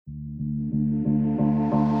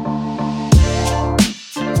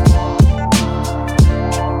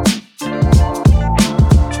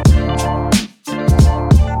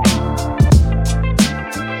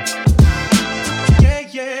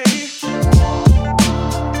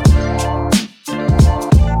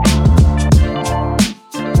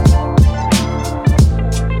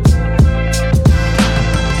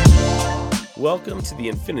Welcome to the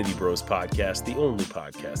Infinity Bros podcast, the only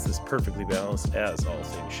podcast that's perfectly balanced as all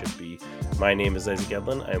things should be. My name is Isaac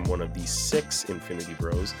Edlin. I'm one of the 6 Infinity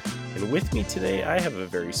Bros, and with me today I have a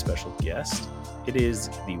very special guest. It is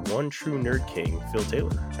the one true nerd king, Phil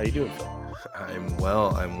Taylor. How you doing, Phil? I'm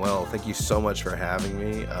well. Thank you so much for having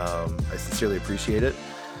me. I sincerely appreciate it.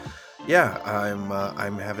 Yeah, I'm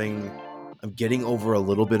getting over a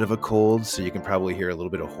little bit of a cold, so you can probably hear a little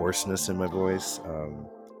bit of hoarseness in my voice.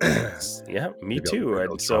 Yeah, me maybe too. I'll And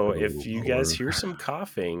drop so it a if little you guys lower. hear some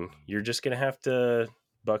coughing, you're just going to have to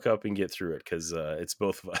buck up and get through it because it's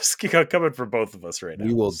both of us coming for both of us right now.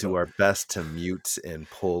 We will do our best to mute and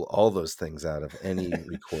pull all those things out of any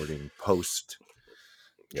recording post.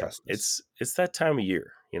 Yeah, Trust us. it's that time of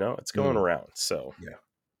year, it's going around. So Yeah.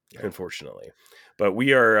 unfortunately, but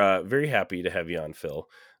we are very happy to have you on, Phil.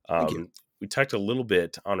 Thank you. We talked a little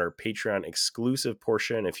bit on our Patreon exclusive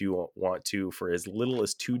portion. If you want to, for as little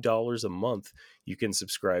as $2 a month, you can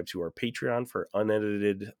subscribe to our Patreon for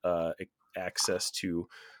unedited access to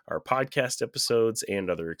our podcast episodes and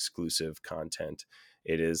other exclusive content.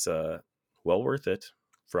 It is well worth it.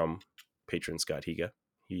 From patron Scott Higa.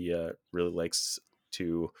 He really likes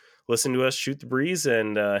to listen to us shoot the breeze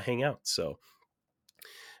and hang out. So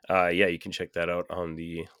you can check that out on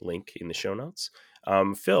the link in the show notes.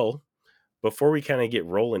 Phil, before we kind of get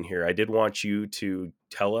rolling here, I did want you to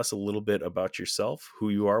tell us a little bit about yourself, who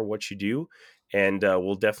you are, what you do, and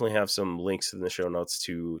we'll definitely have some links in the show notes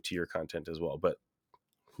to your content as well. But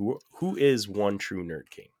who is one true nerd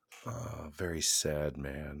king? Very sad,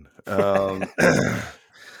 man. Hello,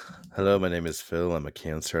 my name is Phil. I'm a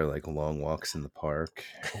Cancer. I like long walks in the park,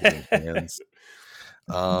 holding hands.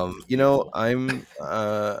 Beautiful.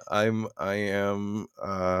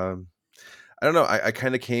 I don't know. I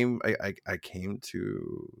kind of came. I came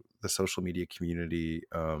to the social media community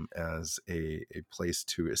as a place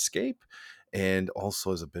to escape, and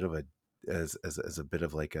also as a bit of as a bit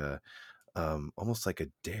of like a almost like a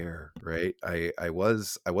dare, right? I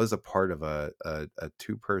was a part of a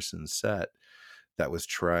 2-person set that was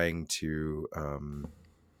trying to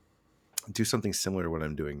do something similar to what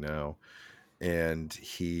I'm doing now. And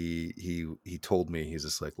he told me, he's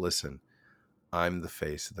just like, listen, I'm the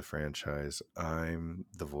face of the franchise. I'm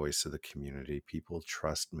the voice of the community. People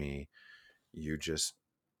trust me. You just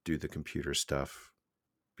do the computer stuff.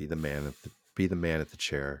 Be the man at the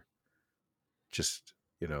chair. Just,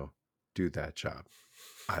 do that job.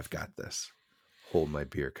 I've got this. Hold my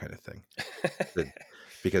beer kind of thing.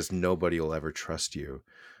 Because nobody will ever trust you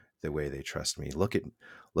the way they trust me. Look at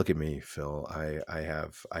me, Phil. I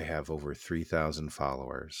have over 3,000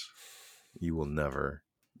 followers. You will never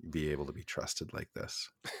be able to be trusted like this.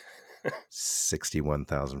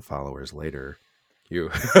 61,000 followers later, you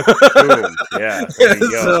Boom. Yeah, there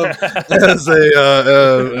you go.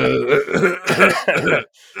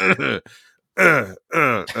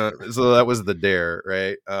 So that was the dare,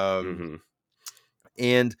 right? Mm-hmm.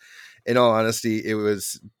 And in all honesty, it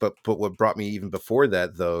was, but what brought me even before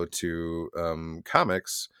that though to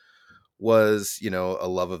comics was, a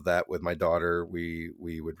love of that with my daughter. We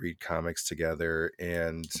would read comics together,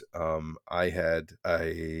 and I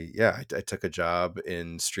took a job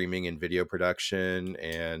in streaming and video production,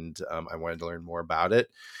 and I wanted to learn more about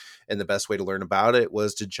it. And the best way to learn about it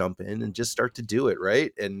was to jump in and just start to do it,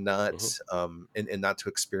 right? And not and not to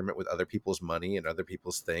experiment with other people's money and other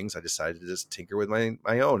people's things. I decided to just tinker with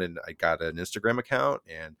my own, and I got an Instagram account,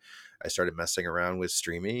 and I started messing around with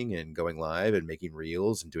streaming and going live and making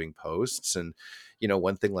reels and doing posts, and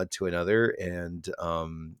one thing led to another, and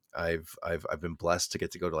I've been blessed to get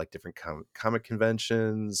to go to like different comic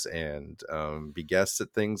conventions and be guests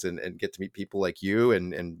at things, and get to meet people like you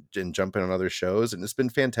and jump in on other shows, and it's been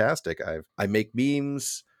fantastic. I make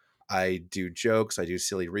memes, I do jokes, I do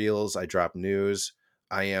silly reels, I drop news.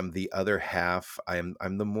 I am the other half. I'm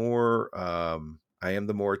the more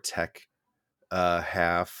tech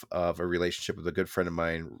half of a relationship with a good friend of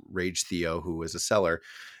mine, Rage Theo, who is a seller,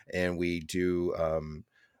 and we do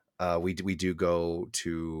we do go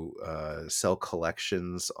to sell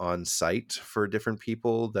collections on site for different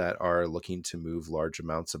people that are looking to move large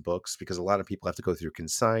amounts of books, because a lot of people have to go through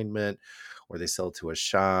consignment, or they sell to a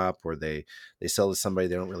shop, or they sell to somebody,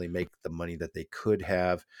 they don't really make the money that they could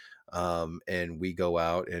have. And we go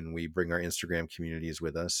out and we bring our Instagram communities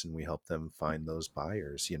with us, and we help them find those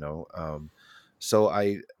buyers, so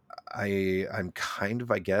I'm kind of,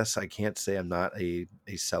 I guess I can't say I'm not a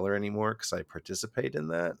seller anymore, because I participate in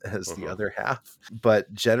that as the other half.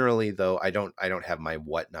 But generally though, I don't have my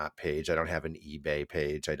whatnot page. I don't have an eBay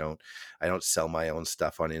page. I don't sell my own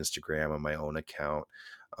stuff on Instagram on my own account.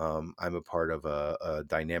 I'm a part of a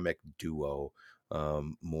dynamic duo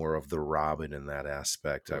more of the Robin in that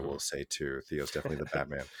aspect. I will say too. Theo's definitely the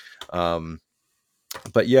Batman.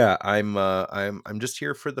 But yeah, I'm just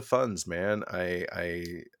here for the funds, man.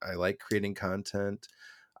 I like creating content.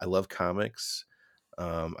 I love comics.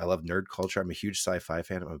 I love nerd culture. I'm a huge sci-fi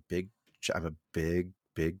fan. I'm a big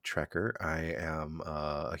Trekker. I am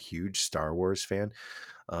a huge Star Wars fan.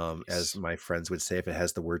 As Nice. my friends would say, if it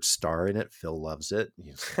has the word star in it, Phil loves it.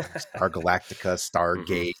 Star Galactica,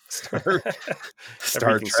 Stargate, Star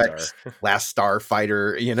Everything Trek, star. Last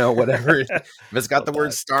Starfighter, whatever. If it's got Love the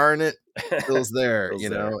word that. star in it, Phil's there, Feels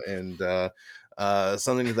there. and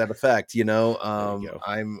something to that effect. There you go.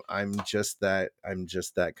 I'm just that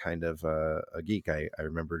kind of a geek. I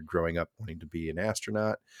remember growing up wanting to be an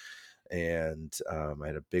astronaut, and I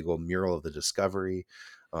had a big old mural of the Discovery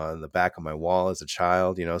on the back of my wall as a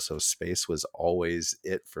child, so space was always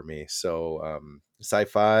it for me. So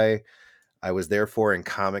sci-fi I was there for, and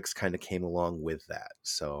comics kind of came along with that.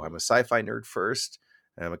 So I'm a sci-fi nerd first,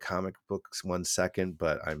 and I'm a comic books one second,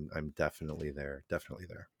 but I'm definitely there. Definitely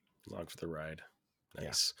there. Along for the ride. Yeah.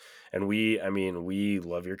 Nice. And we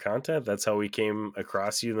love your content. That's how we came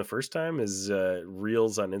across you the first time is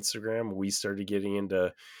reels on Instagram. We started getting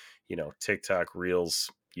into, TikTok reels,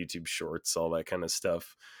 YouTube shorts, all that kind of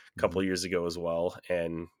stuff a couple Mhm. of years ago as well.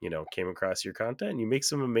 And, came across your content and you make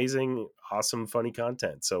some amazing, awesome, funny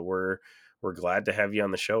content. So we're glad to have you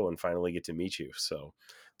on the show and finally get to meet you. So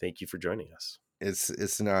thank you for joining us.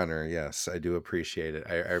 It's an honor. Yes, I do appreciate it.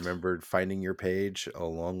 I remembered finding your page a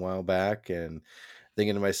long while back and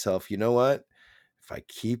thinking to myself, you know what? If I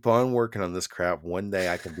keep on working on this crap, one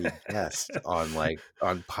day I can be guest on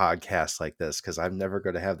podcasts like this, because I'm never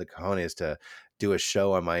going to have the cojones to do a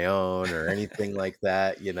show on my own or anything like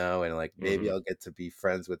that, and like maybe Hmm. I'll get to be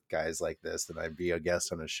friends with guys like this and I'd be a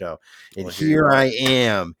guest on a show. And Well, here you here are. I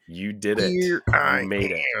am. You did it. Here You I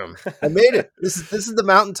made it. am. I made it. This is the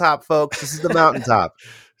mountaintop, folks. This is the mountaintop.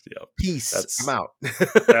 Yep. Peace. I'm That's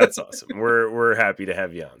out. that's awesome. We're happy to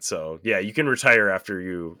have you on. So yeah, you can retire after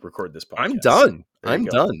you record this I'm podcast. So done. there you I'm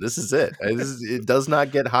go. done. This is it. It does not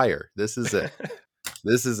get higher. This is it.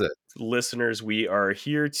 This is it. Listeners, we are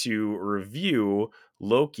here to review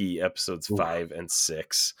Loki episodes Oof. 5 and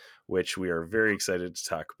 6, which we are very excited to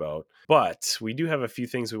talk about. But we do have a few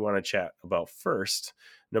things we want to chat about first.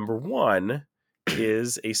 Number one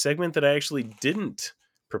is a segment that I actually didn't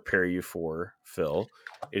prepare you for, Phil.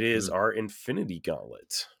 It is Mm. our Infinity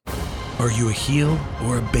Gauntlet. Are you a heel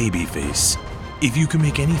or a baby face? If you could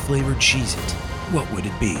make any flavor Cheez-It, what would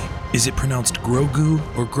it be? Is it pronounced Grogu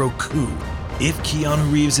or Groku? If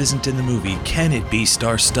Keanu Reeves isn't in the movie, can it be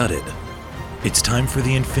star-studded? It's time for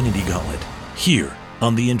the Infinity Gauntlet, here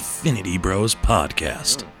on the Infinity Bros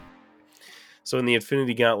podcast. So in the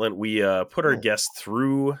Infinity Gauntlet, we put our guests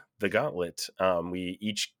through the gauntlet. We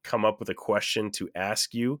each come up with a question to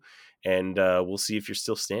ask you, and we'll see if you're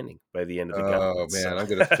still standing by the end of the Oh gauntlet. man, So, I'm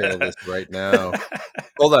gonna fail this right now.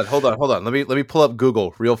 Hold on. Let me pull up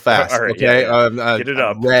Google real all fast. right, yeah, Okay, yeah, get it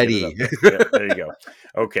I'm up, ready. Yep, yep, there you go.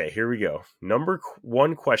 Okay, here we go.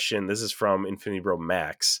 One question. This is from Infinity Bro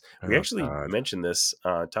Max. We Oh actually God. mentioned this,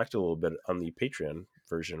 talked a little bit on the Patreon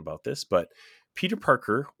version about this, but Peter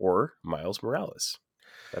Parker or Miles Morales?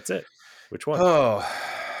 That's it. Which one? Oh,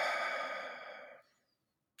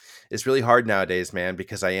 it's really hard nowadays, man,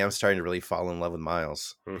 because I am starting to really fall in love with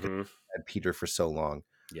Miles because Mm-hmm. I had Peter for so long.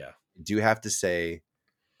 Yeah. I do have to say,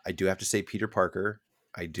 I do have to say Peter Parker.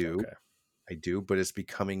 I do, Okay. I do, but it's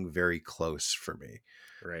becoming very close for me.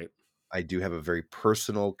 Right. I do have a very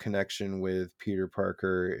personal connection with Peter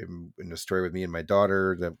Parker in a story with me and my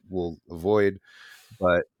daughter that we'll avoid,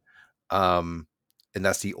 but um, and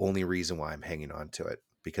that's the only reason why I'm hanging on to it,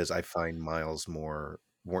 because I find Miles more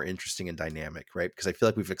interesting and dynamic, right? Because I feel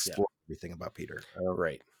like we've Yeah. explored everything about Peter. I don't,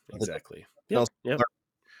 Right. nothing Exactly. else Yep. to Yep. learn.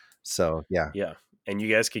 So yeah, Yeah. And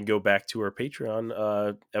you guys can go back to our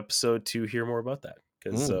Patreon episode to hear more about that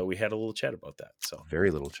because Mm, we had a little chat about that. So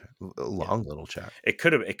very little chat, a yeah, long little chat. it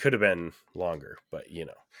could have been longer, but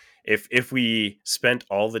if we spent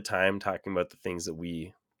all the time talking about the things that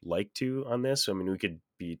we like to on this, I mean, we could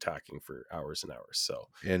be talking for hours and hours. So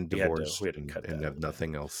And we had to divorced cut and that have out. Yeah.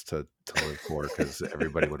 nothing else to live for, because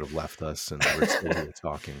everybody would have left us and we're still here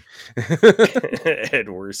talking.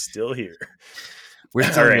 And we're still here. We're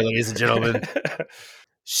All still here, right. ladies and gentlemen.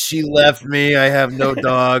 She left me. I have no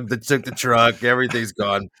dog that took the truck. Everything's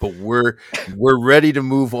gone. But we're ready to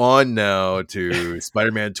move on now to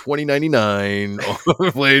Spider-Man 2099,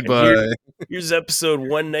 played And by here's episode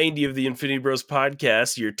 190 of the Infinity Bros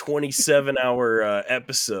podcast, your 27-hour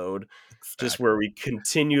episode, just where exactly. we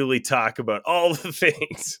continually talk about all the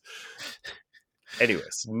things.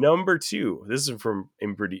 Anyways, number 2. This is from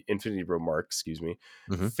Infinity Bro Mark. Excuse me.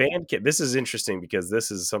 Mm-hmm. This is interesting because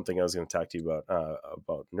this is something I was going to talk to you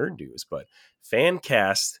about nerd news. But fan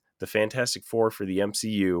cast the Fantastic Four for the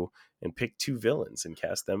MCU and pick 2 villains and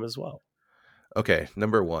cast them as well. Okay,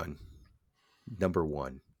 number one,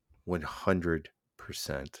 100%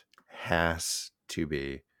 has to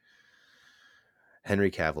be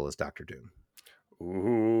Henry Cavill as Doctor Doom.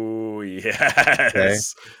 Ooh, Okay.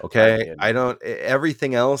 yes. Okay. I don't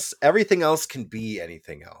everything else can be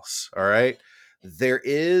anything else. All right. There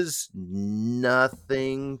is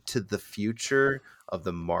nothing to the future of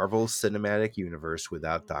the Marvel Cinematic Universe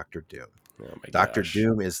without Doctor Doom. Oh my Doctor gosh.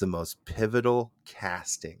 Doom is the most pivotal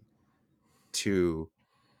casting to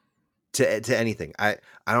to anything. I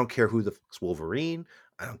don't care who the fuck's Wolverine.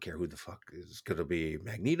 I don't care who the fuck is going to be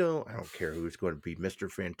Magneto. I don't care who's going to be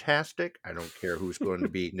Mr. Fantastic. I don't care who's going to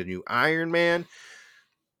be the new Iron Man.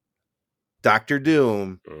 Doctor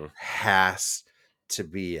Doom has to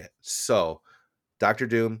be it. So, Doctor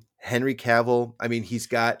Doom, Henry Cavill. I mean, he's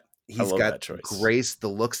got I love the that choice. grace, the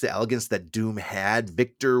looks, the elegance that Doom had.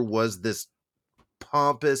 Victor was this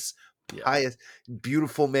pompous, pious,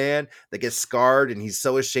 beautiful man that gets scarred, and he's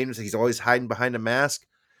so ashamed. He's always hiding behind a mask.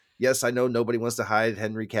 Yes, I know nobody wants to hide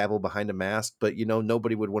Henry Cavill behind a mask, but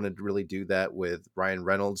nobody would want to really do that with Ryan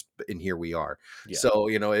Reynolds. And here we are. Yeah. So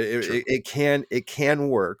it can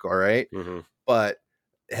work. All right. Mm-hmm. But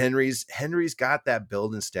Henry's got that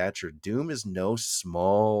build and stature. Doom is no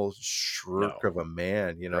small shirk of a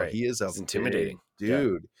man. Right. He is a It's intimidating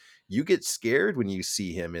dude. You get scared when you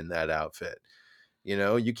see him in that outfit.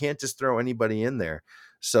 You can't just throw anybody in there.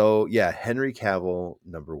 So yeah, Henry Cavill,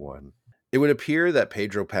 number 1. It would appear that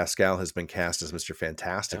Pedro Pascal has been cast as Mr.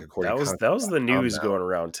 Fantastic. According to that was the news now. going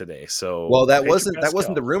around today. So well, that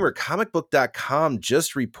wasn't the rumor. Comicbook.com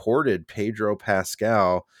just reported Pedro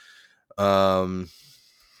Pascal as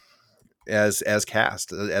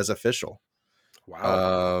cast, as official.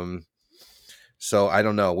 Wow. So I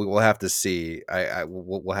don't know. We will have to see.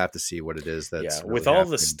 We'll have to see what it is. That's with really all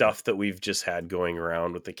the happening. stuff that we've just had going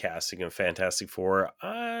around with the casting of Fantastic Four.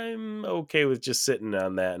 I'm okay with just sitting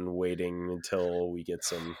on that and waiting until we get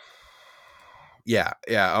some. Yeah.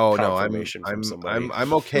 Oh no, confirmation from somebody.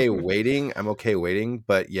 I'm okay waiting. I'm okay waiting.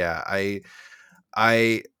 But yeah, I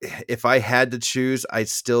if I had to choose, I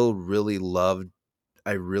really loved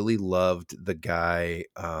the guy.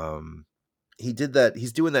 He did that.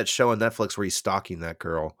 He's doing that show on Netflix where he's stalking that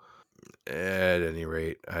girl. At any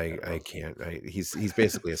rate, I can't. He's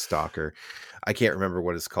basically a stalker. I can't remember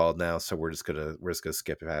what it's called now, so we're just gonna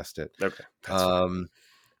skip past it. Okay.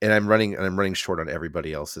 And I'm running short on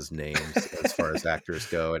everybody else's names as far as actors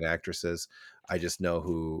go and actresses. I just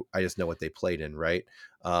know what they played in, right?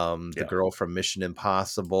 The girl from Mission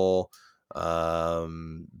Impossible,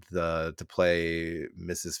 to play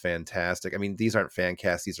Mrs. Fantastic. I mean, these aren't fan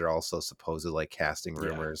casts, these are also supposed casting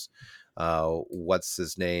rumors. What's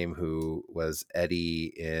his name, who was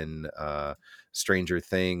Eddie in Stranger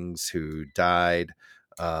Things, who died?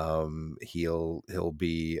 He'll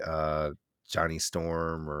be Johnny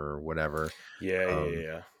Storm or whatever.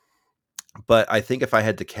 Yeah. But I think if I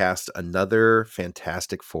had to cast another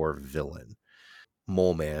Fantastic Four villain,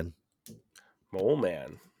 Mole Man,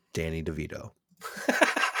 Danny DeVito.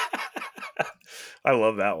 I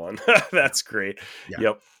love that one. That's great. Yeah.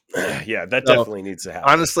 Yep. Yeah, that definitely needs to happen.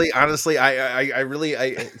 Honestly, I really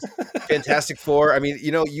Fantastic Four. I mean,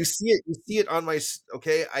 you see it on my.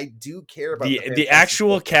 Okay, I do care about the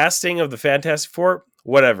actual casting of the Fantastic Four.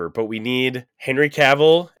 Whatever, but we need Henry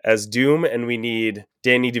Cavill as Doom, and we need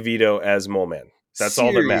Danny DeVito as Mole Man. That's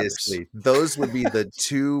all that matters. Those would be the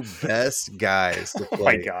 2 best guys to play. Oh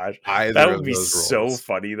my gosh, either that would of be those so roles.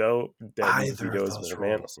 funny though. Danny Either DeVito of as those Mole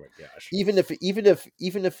Man. roles. Oh my gosh. Even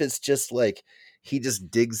if it's just like he just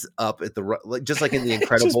digs up at the just like in The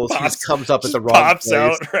Incredibles, he just comes up at the wrong pops place.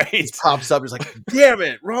 Out, right? Just pops up. He's like, damn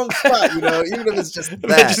it, wrong spot. Even if it's just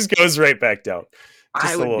that, it just goes right back down.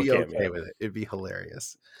 I would be okay with it. It'd be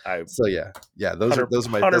hilarious. Those are my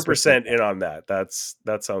 100% in on that. That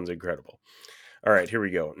sounds incredible. All right, here we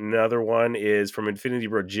go. Another one is from Infinity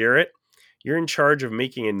Bro Jarrett. You're in charge of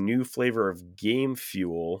making a new flavor of Game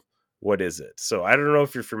Fuel. What is it? So I don't know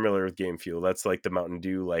if you're familiar with Game Fuel. That's like the Mountain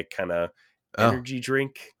Dew, kind of energy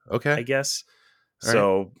drink. Okay, I guess. All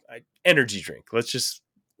so energy drink. Let's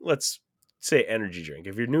say energy drink.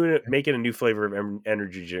 If you're making a new flavor of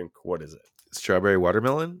energy drink, what is it? Strawberry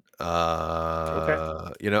watermelon. Okay.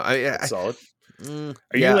 That's solid.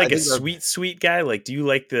 Are you a sweet guy? Do you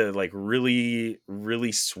like the really,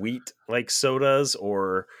 really sweet sodas,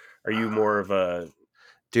 or are you more of a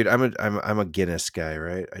Dude, I'm a Guinness guy,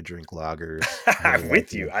 right? I drink lagers. I have a I'm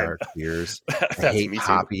with liking you. of dark beers. I That's hate me too.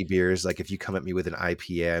 hoppy beers. Like if you come at me with an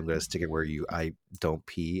IPA, I'm gonna stick it where I don't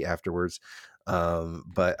pee afterwards.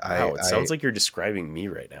 But Wow, it sounds like you're describing me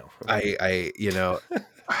right now. you know,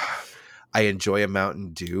 I enjoy a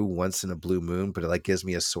Mountain Dew once in a blue moon, but it like gives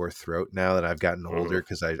me a sore throat now that I've gotten Mhm. older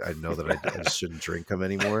because I know that I just shouldn't drink them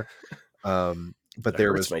anymore. But It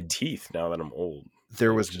hurts my teeth now that I'm old.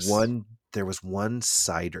 there Like was just one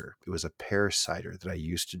cider. It was a pear cider that I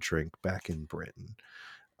used to drink back in Britain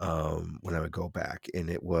when I would go back, and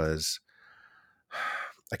it was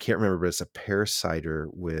I can't remember, but it's a pear cider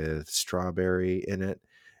with strawberry in it,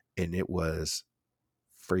 and it was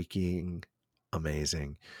freaking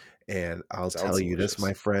amazing. And I'll sounds tell you this, delicious.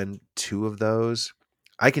 my friend, two of those,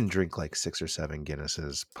 I can drink like 6 or 7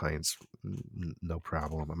 Guinnesses, pints, no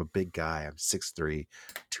problem. I'm a big guy. I'm 6'3",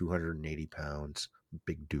 280 pounds,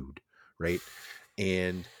 big dude, right?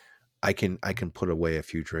 And I can put away a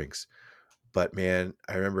few drinks. But man,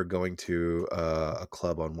 I remember going to a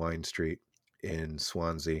club on Wine Street in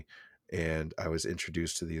Swansea, and I was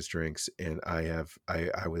introduced to these drinks, and I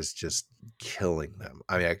was just killing them.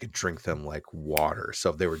 I mean, I could drink them like water.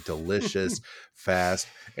 So they were delicious, fast,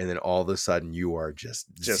 and then all of a sudden you are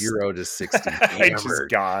just Just 0 to 60 I just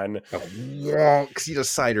hammered. gone. Because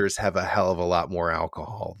ciders have a hell of a lot more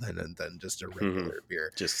alcohol than just a Mhm. regular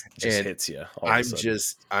beer, Just and hits you all of a sudden.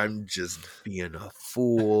 I'm just being a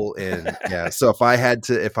fool. And yeah, so if I had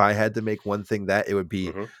to make one thing, that it would be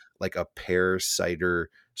Mhm. like a pear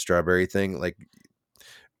cider strawberry thing. Like I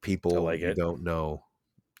people, like you it. don't know.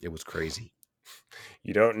 It was crazy.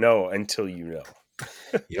 You don't know until you know.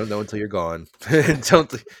 You don't know until you're gone. You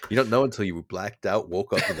don't know until you blacked out,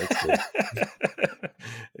 woke up the next day.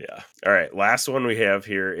 Yeah. All right. Last one we have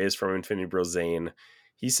here is from Infinity Bro Zane.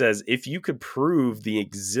 He says, if you could prove the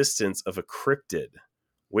existence of a cryptid,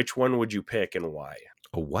 which one would you pick and why?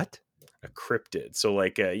 A what? A cryptid. So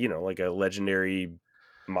like a, like a legendary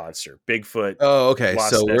monster, Bigfoot, Oh, okay. Loch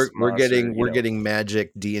So Ness we're monster, getting we're getting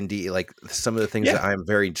magic, D&D, like some of the things that Yeah, I'm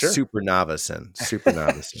very sure. super novice in. Super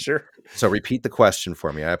novice in. Sure. So repeat the question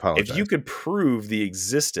for me. I If you apologize. could prove the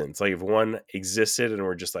existence, like if one existed and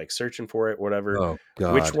we're just like searching for it, whatever, Oh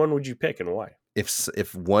which God. one would you pick and why?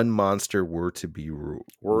 If one monster were to be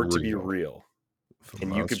Were to be real, real if a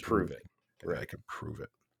and you could monster prove it. and I Right. could prove it,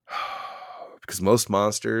 because most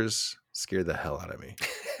monsters scare the hell out of me,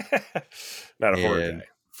 Not a horror and guy.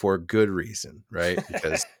 for good reason, right?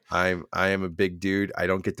 Because I am a big dude. I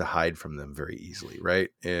don't get to hide from them very easily, right?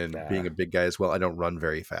 And Nah. being a big guy as well, I don't run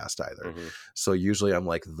very fast either. Mhm. So usually I'm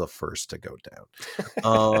like the first to go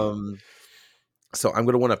down. So I'm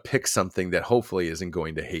going to want to pick something that hopefully isn't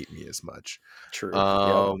going to hate me as much. True.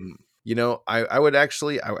 Yep. I would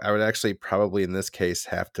actually probably in this case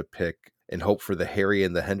have to pick and hope for the Harry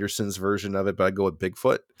and the Hendersons version of it, but I'd go with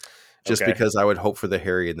Bigfoot just Okay. because I would hope for the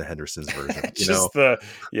Harry and the Hendersons version. Just the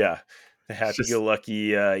happy Just go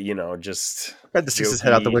lucky, just had to stick his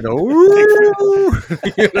head out the jokey window.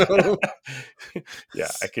 Bigfoot. Ooh! Yeah,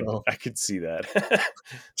 So, I could see that. That'd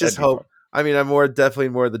just be fun. hope. I mean, I'm definitely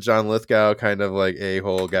more the John Lithgow kind of like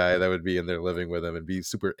a-hole guy that would be in there living with him and be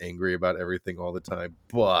super angry about everything all the time.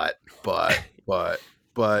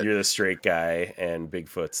 But You're the straight guy and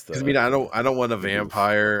Bigfoot's because I mean, I don't want a the goof.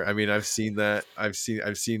 vampire. I mean, I've seen that. I've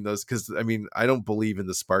seen those because I mean, I don't believe in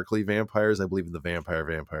the sparkly vampires. I believe in the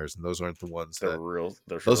vampires, and those aren't the ones The that. real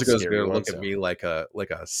Those are going scary to look ones. at me like a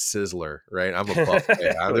sizzler, right? I'm a buffet.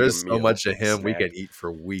 Like a There's so meal, much of like a him we snack. can eat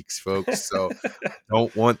for weeks, folks. So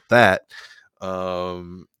don't want that.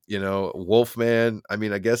 Wolfman. I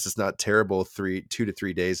mean, I guess it's not terrible. 2 to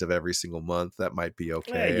 3 days of every single month. That might be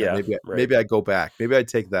okay. Yeah, Maybe right. I go back. Maybe I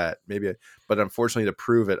take that. But unfortunately, to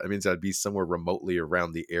prove it, I mean, I'd be somewhere remotely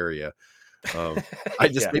around the area. I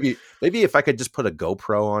just Yeah. maybe if I could just put a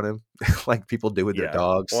GoPro on him, like people do with their Yeah.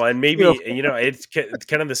 dogs. Well, and maybe, it's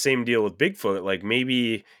kind of the same deal with Bigfoot. Like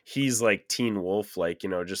maybe he's like Teen Wolf, like,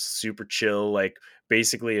 just super chill, like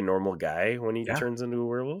basically a normal guy when he Yeah, turns into a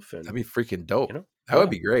werewolf. And, that'd be freaking dope. That would yeah,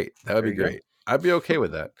 be great. That would there be you go. great. I'd be okay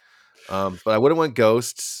with that. But I wouldn't want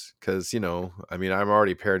ghosts because, I mean, I'm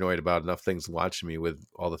already paranoid about enough things watching me with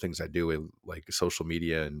all the things I do with like social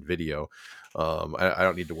media and video. I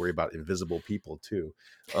don't need to worry about invisible people too.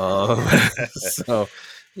 So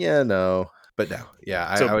yeah, no, but no,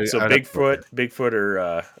 yeah, So I would have to go there. Bigfoot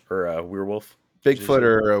or a werewolf. Did you Bigfoot say?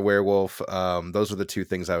 or a werewolf. Those are the two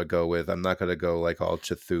things I would go with. I'm not going to go like all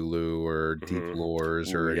Cthulhu or Deep Mhm.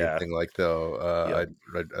 Lores Ooh, or yeah. anything like that.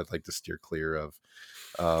 Yep. I'd like to steer clear of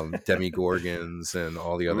demigorgons and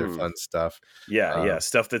all the other Mm. fun stuff. Yeah,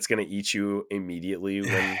 stuff that's gonna eat you immediately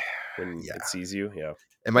when when Yeah. it sees you. Yeah.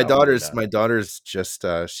 And Probably not. my daughter's just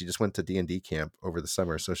she just went to D&D camp over the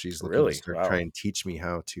summer, so she's looking to Really? start Wow. try and teach me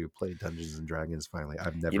how to play Dungeons and Dragons finally.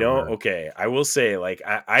 I've You never know, learned. okay, I will say, like,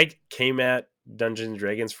 I came at Dungeons and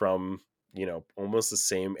Dragons from, almost the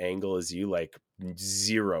same angle as you, like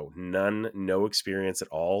zero, none, no experience at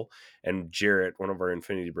all. And Jarrett, one of our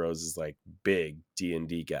Infinity Bros, is like big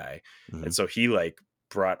D&D guy. And Mhm. so he like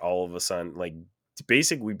brought all of us on, like,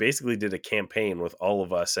 we basically did a campaign with all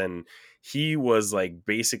of us, and he was like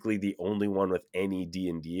basically the only one with any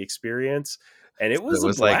D&D experience. And it So was a it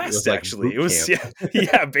was blast, like actually. boot It was, camp. yeah,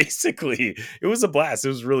 yeah, basically it was a blast. It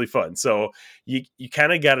was really fun. So you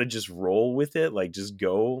kind of got to just roll with it, like just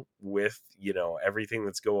go with everything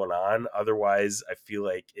that's going on. Otherwise, I feel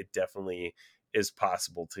like it definitely is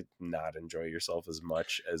possible to not enjoy yourself as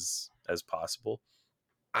much as possible.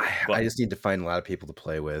 I But just need to find a lot of people to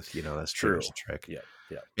play with, that's pretty much true. the trick. Yeah,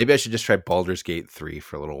 yeah. Maybe I should just try Baldur's Gate 3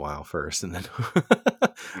 for a little while first, and then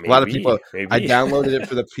a lot of people. I Maybe. downloaded it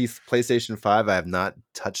for the PlayStation 5. I have not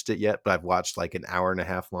touched it yet, but I've watched like an hour and a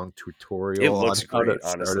half long It tutorial on looks how to great,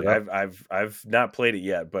 start honestly. it up. I've not played it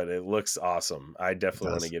yet, but it looks awesome. I It definitely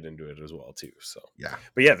want to does. get into it as well too. So, Yeah.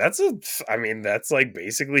 but yeah, that's like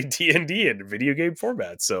basically D&D in video game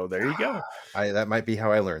format. So there you go. That might be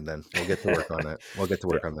how I learned then. We'll get to work on that. We'll get to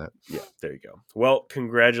Yeah, work on that. yeah. There you go. Well,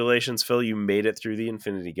 congratulations, Phil. You made it through the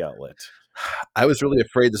Infinity Gauntlet. I was really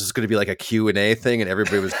afraid this was going to be like a Q&A thing, and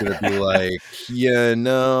everybody was going to be like,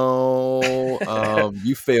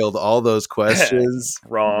 you failed all those questions.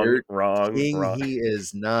 Wrong, Nerd wrong, King, wrong. he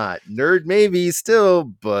is not. Nerd maybe still,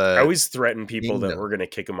 I but always threaten people King, that no. we're going to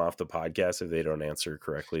kick them off the podcast if they don't answer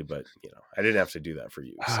correctly, but I didn't have to do that for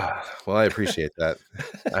you. So. Well, I appreciate that.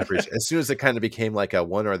 As soon as it kind of became like a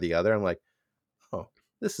one or the other, I'm like, oh,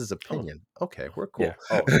 this is opinion. Okay, we're Yeah.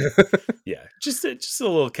 cool. Oh, yeah. Just a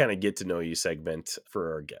little kind of get to know you segment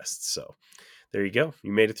for our guests. So there you go.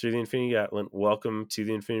 You made it through the Infinity Gauntlet. Welcome to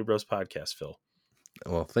the Infinity Bros podcast, Phil.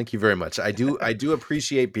 Well, thank you very much. I do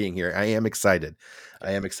appreciate being here. I am excited.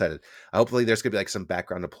 Hopefully there's gonna be like some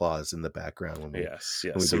background applause in the background when we Yes.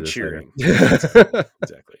 when we Some do this later. cheering. Yeah,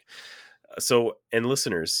 exactly. So, and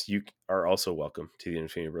listeners, you are also welcome to the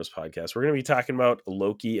Infinity Bros podcast. We're going to be talking about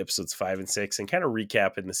Loki episodes 5 and 6 and kind of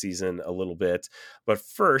recapping the season a little bit. But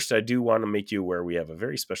first, I do want to make you aware we have a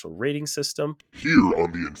very special rating system. Here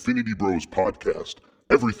on the Infinity Bros podcast,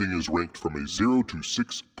 everything is ranked from a 0 to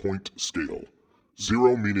 6 point scale.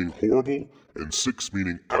 0 meaning horrible and 6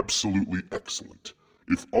 meaning absolutely excellent.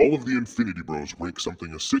 If all of the Infinity Bros rank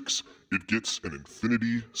something a 6, it gets an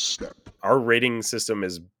Infinity Step. Our rating system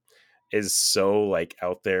is so like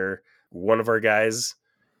out there. One of our guys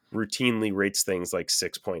routinely rates things like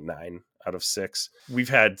 6.9 out of 6. We've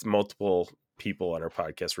had multiple people on our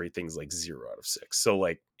podcast rate things like 0 out of 6. So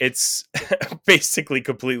like it's basically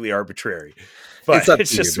completely arbitrary. But It's up to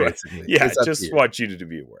just you, basically. yeah, It's up to just you. want you to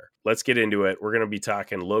be aware. Let's get into it. We're going to be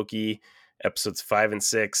talking Loki episodes 5 and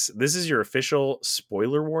 6. This is your official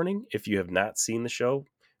spoiler warning. If you have not seen the show,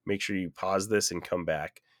 make sure you pause this and come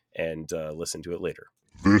back and listen to it later.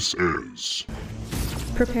 This is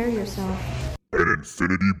Prepare yourself. an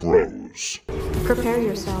Infinity Bros Prepare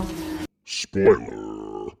yourself.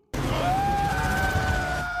 spoiler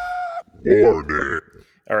warning.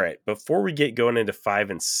 All right, before we get going into 5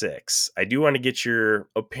 and 6, I do want to get your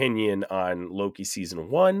opinion on Loki season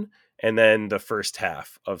 1 and then the first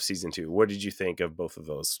half of season 2. What did you think of both of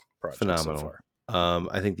those projects Phenomenal. so far?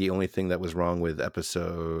 I think the only thing that was wrong with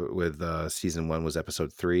season 1 was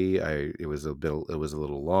episode 3. It was a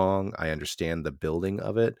little long. I understand the building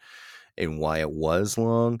of it and why it was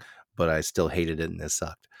long, but I still hated it and it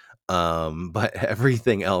sucked. But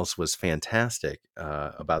everything else was fantastic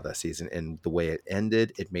about that season, and the way it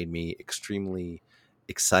ended, it made me extremely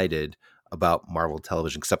excited about Marvel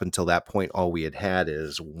television. Because up until that point, all we had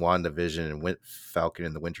is WandaVision and Falcon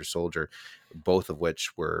and the Winter Soldier, both of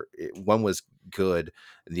which one was good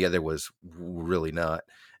and the other was really not.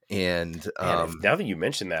 And now that you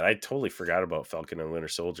mentioned that, I totally forgot about Falcon and Winter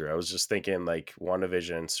Soldier. I was just thinking like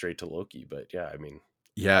WandaVision straight to Loki, but yeah, I mean,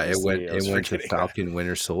 yeah, honestly, I was it went to forgetting Falcon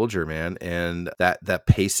Winter Soldier, man, and that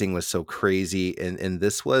pacing was so crazy, and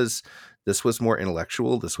this was more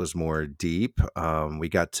intellectual. This was more deep. We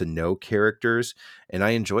got to know characters, and I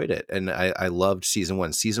enjoyed it, and I loved season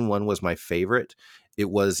 1. Season 1 was my favorite. It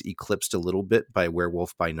was eclipsed a little bit by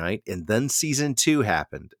Werewolf by Night, and then season 2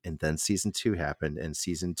 happened, and season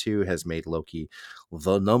 2 has made Loki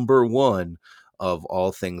the number one of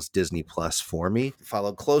all things Disney Plus for me,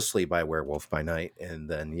 followed closely by Werewolf by Night. And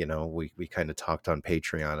then, we kind of talked on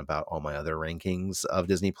Patreon about all my other rankings of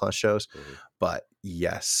Disney Plus shows. Mhm. But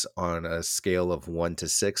yes, on a scale of 1 to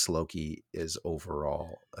 6, Loki is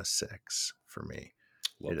overall a 6 for me.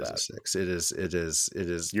 Love It is a that. 6. It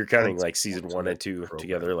is. You're counting God's like season 1 and 2 program.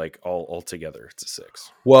 together, like all together. It's a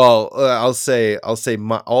 6. Well, I'll say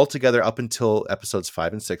all together up until episodes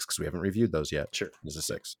 5 and 6, because we haven't reviewed those yet. Sure. Is a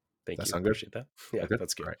 6. Thank That you. sound good? Appreciate that. Yeah, Good?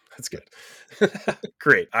 that's good. All right. That's good.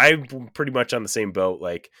 Great. I'm pretty much on the same boat.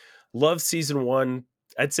 Like, love season 1.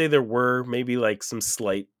 I'd say there were maybe like some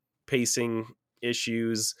slight pacing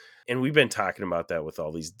issues, and we've been talking about that with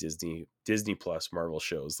all these Disney Plus Marvel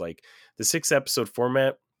shows. Like, the 6-episode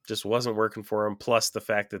format just wasn't working for them. Plus the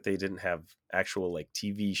fact that they didn't have actual like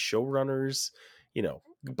TV showrunners,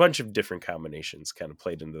 a bunch of different combinations kind of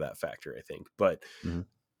played into that factor, I think. But Mhm.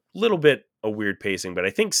 little bit of weird pacing, but I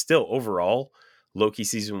think still overall Loki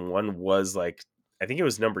season 1 was like, I think it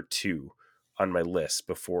was number 2 on my list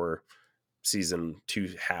before season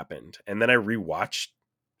 2 happened. And then I rewatched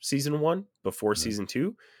season 1 before Mhm. season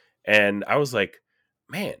 2, and I was like,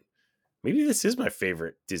 man, maybe this is my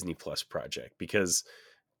favorite Disney Plus project, because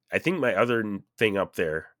I think my other thing up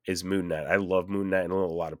there is Moon Knight. I love Moon Knight, and a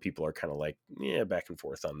lot of people are kind of like, yeah, back and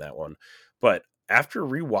forth on that one. But after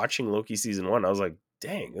rewatching Loki season 1, I was like,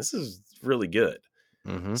 dang, this is really good.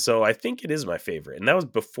 Mhm. So I think it is my favorite. And that was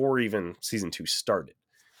before even season 2 started.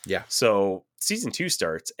 Yeah. So season 2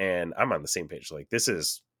 starts and I'm on the same page. Like, this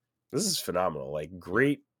is phenomenal. Like,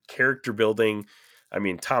 great character building. I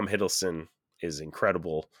mean, Tom Hiddleston is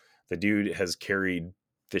incredible. The dude has carried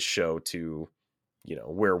this show to,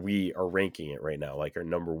 where we are ranking it right now, like our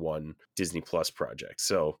number 1 Disney Plus project.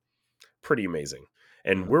 So pretty amazing.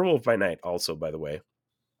 And Mhm. Werewolf by Night also, by the way,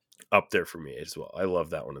 up there for me as well. I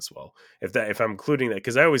love that one as well. If I'm including that,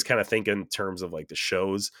 because I always kind of think in terms of like the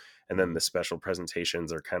shows, and then the special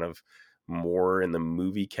presentations are kind of more in the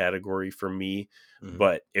movie category for me. Mhm.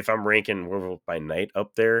 But if I'm ranking Werewolf by Night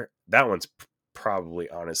up there, that one's probably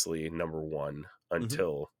honestly number 1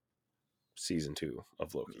 until season 2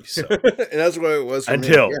 of Loki. So And that's what it was for me.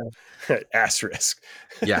 until asterisk.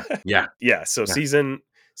 Yeah. Yeah. So Yeah.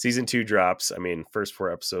 season 2 drops. I mean, first 4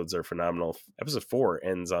 episodes are phenomenal. Episode 4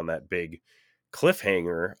 ends on that big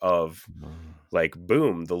cliffhanger of like,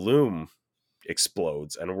 boom, the loom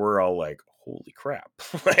explodes, and we're all like, holy crap.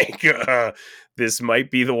 Like, this might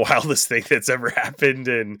be the wildest thing that's ever happened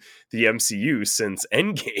in the MCU since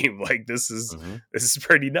Endgame. Like, this is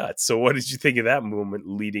pretty nuts. So what did you think of that moment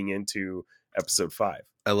leading into episode 5?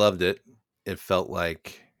 I loved it. It felt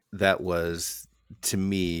like that was, to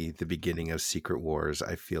me, the beginning of Secret Wars.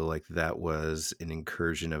 I feel like that was an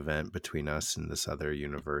incursion event between us and this other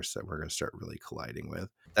universe that we're going to start really colliding with.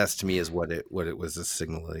 That's, to me, is what it was a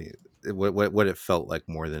signal, what it felt like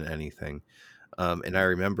more than anything. And I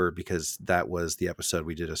remember, because that was the episode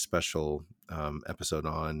we did a special episode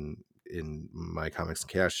on in my Comics and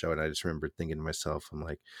Chaos show, and I just remember thinking to myself, I'm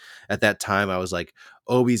like, at that time I was like,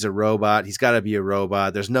 Obi's a robot, he's got to be a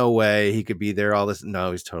robot, there's no way he could be there, all this.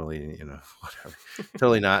 No, he's totally, whatever.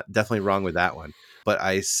 Totally not. Definitely wrong with that one. But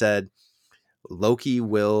I said Loki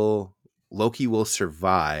will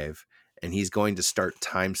survive, and he's going to start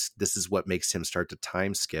this is what makes him start to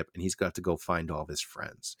time skip, and he's got to go find all of his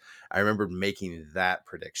friends. I remember making that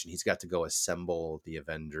prediction. He's got to go assemble the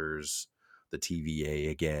Avengers, the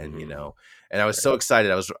TVA again, and I was so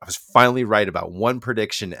excited. I was finally right about one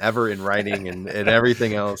prediction ever in writing and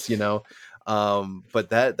everything else, but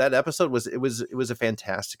that episode was a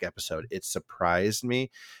fantastic episode. It surprised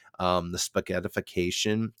me. The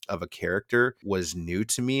spaghettification of a character was new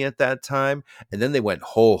to me at that time, and then they went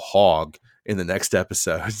whole hog in the next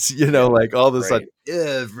episodes. Like, all of a sudden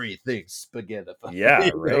everything's spaghettified. Yeah,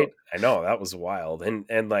 right. I know, that was wild.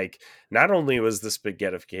 And like, not only was the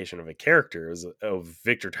spaghettification of a character, it was of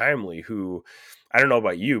Victor Timely, who, I don't know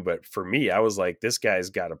about you, but for me, I was like, this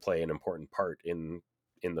guy's got to play an important part in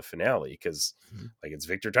the finale, because like, it's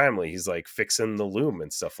Victor Timely. He's like fixing the loom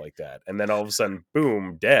and stuff like that. And then all of a sudden,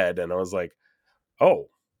 boom, dead. And I was like, oh,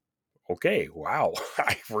 okay, wow,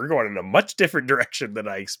 we're going in a much different direction than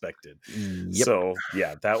I expected. Yep. So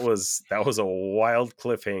yeah, that was a wild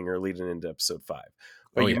cliffhanger leading into episode 5.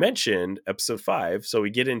 But you mentioned episode 5, so we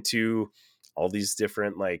get into all these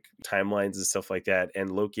different like timelines and stuff like that,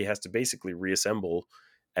 and Loki has to basically reassemble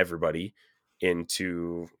everybody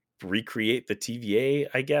into recreate the TVA,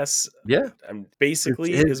 I guess. Yeah.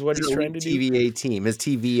 Basically His is what he's trying to do. TVA team, his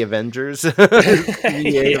TV Avengers.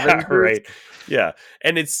 Yeah, right. Yeah.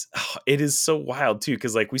 And it is so wild too,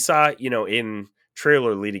 because like we saw, in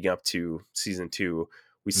trailer leading up to season 2,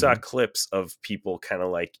 we saw Mhm. clips of people kind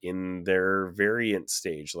of like in their variant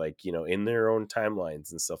stage, like, you know, in their own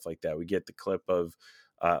timelines and stuff like that. We get the clip of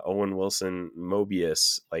Owen Wilson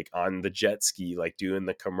Mobius like on the jet ski, like doing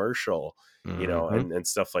the commercial, you know, Mhm. and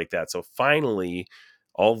stuff like that. So finally,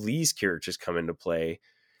 all these characters come into play.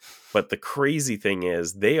 But the crazy thing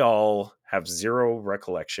is, they all have zero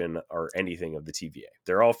recollection or anything of the TVA.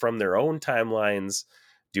 They're all from their own timelines,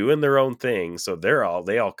 doing their own thing. So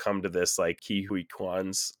they all come to this like Ki Hui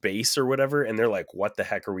Kwan's base or whatever, and they're like, "What the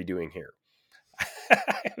heck are we doing here?"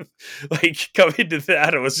 Like coming to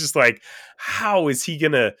that, it was just like, how is he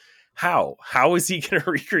gonna? How is he gonna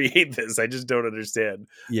recreate this? I just don't understand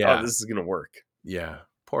how Yeah. this is gonna work. Yeah.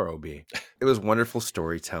 Poor Obi. It was wonderful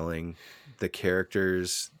storytelling. The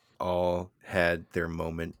characters all had their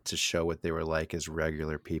moment to show what they were like as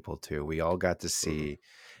regular people too. We all got to Mhm. see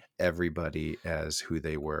everybody as who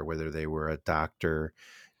they were, whether they were a doctor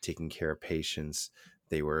taking care of patients,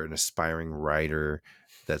 they were an aspiring writer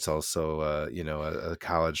that's also, a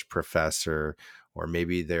college professor, or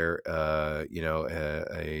maybe they're,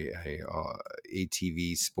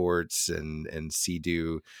 ATV sports and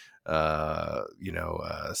Sea-Doo,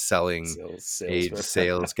 selling aid Salesman.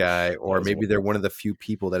 sales guy, That or was maybe they're one of the few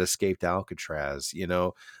people that escaped Alcatraz.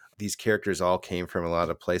 These characters all came from a lot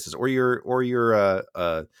of places, or you're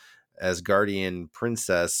Asgardian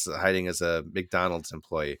princess hiding as a McDonald's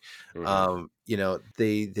employee. Mhm.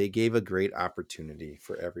 They gave a great opportunity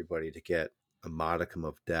for everybody to get a modicum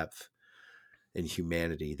of depth and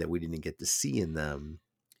humanity that we didn't get to see in them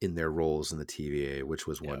in their roles in the TVA, which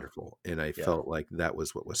was Yeah, wonderful. And I yeah, felt like that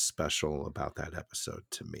was what was special about that episode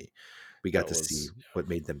to me. We got that to see was what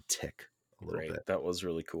made them tick a little right. bit. That was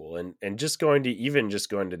really cool. And just going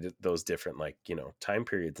to those different, like, you know, time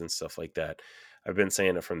periods and stuff like that. I've been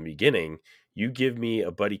saying it from the beginning. You give me a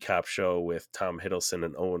buddy cop show with Tom Hiddleston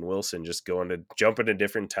and Owen Wilson just going to jump into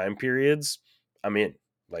different time periods, I'm in.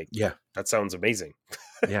 Like, Yeah. that sounds amazing.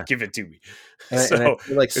 Yeah. Give it to me. And I So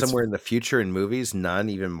feel like it's somewhere in the future in movies, not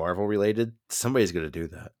even Marvel related, somebody's going to do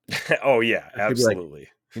that. oh yeah, It's going to be like, absolutely.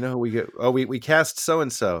 who we get? Oh, we cast so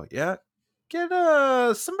and so. Yeah, get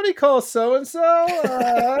somebody call so and so.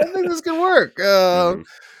 I think this could work. Hmm.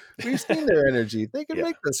 We've seen their energy. They can Yeah.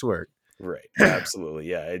 make this work. Right. Absolutely.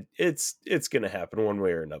 Yeah. It's going to happen one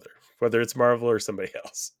way or another, whether it's Marvel or somebody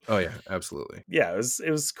else. Oh yeah, absolutely. Yeah,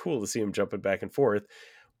 it was cool to see him jumping back and forth.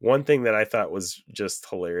 One thing that I thought was just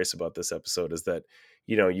hilarious about this episode is that,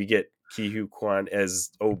 you know, you get Ki-Hu Kwan as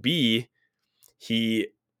OB. He,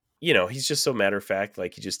 you know, he's just so matter of fact,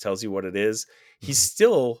 like he just tells you what it is. He's Mhm.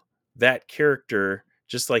 still that character,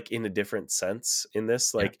 just like in a different sense in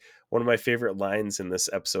this. Yeah, Like one of my favorite lines in this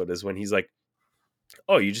episode is when he's like,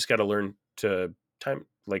 "Oh, you just got to learn to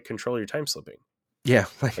control your time slipping." yeah.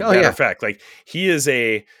 Like, Like oh matter yeah. of fact, like he is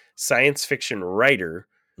a science fiction writer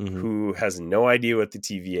Hmm. who has no idea what the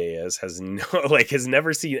TVA is, has no like has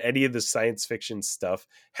never seen any of the science fiction stuff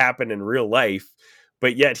happen in real life,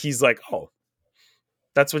 but yet he's like, "Oh,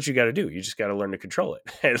 that's what you got to do. You just got to learn to control it."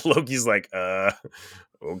 And Loki's like,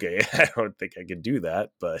 okay, I don't think I could do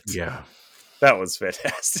that, but Yeah. that was But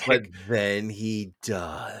fantastic." then he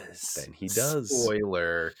does. Then he does.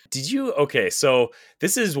 Spoiler. Did you? Okay, so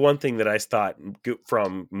this is one thing that I thought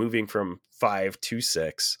from moving from 5 to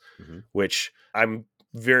 6, Hmm. which I'm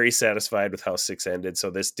very satisfied with how 6 ended. So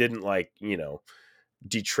this didn't like, you know,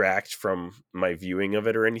 detract from my viewing of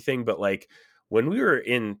it or anything. But like when we were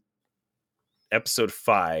in episode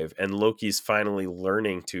 5 and Loki's finally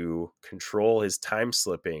learning to control his time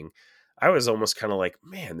slipping, I was almost kind of like,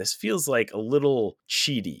 man, this feels like a little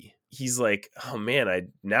cheaty. He's like, oh man,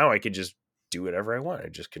 I could just do whatever I want. I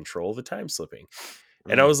just control the time slipping.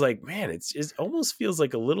 And I Mm. was like, man, it almost feels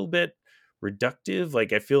like a little bit reductive.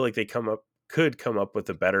 Like I feel like they could come up with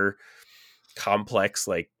a better complex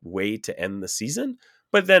like way to end the season.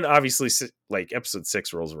 But then obviously like episode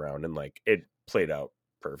 6 rolls around and like it played out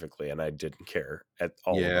perfectly and I didn't care at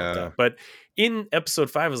all about Yeah. that. But in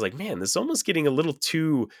episode 5 I was like, man, this is almost getting a little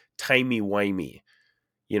too timey-wimey,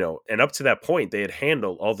 you know, and up to that point they had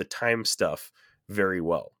handled all the time stuff very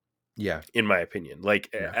well Yeah. in my opinion. Like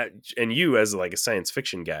Yeah. and you as like a science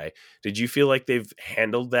fiction guy, did you feel like they've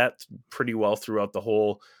handled that pretty well throughout the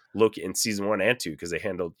whole Loki in season 1 and 2, because they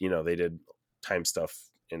handled, you know, they did time stuff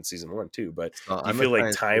in season 1 too, but So do you I'm a feel like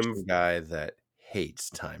science time fiction guy that hates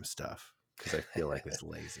time stuff because I feel like it's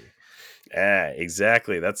lazy.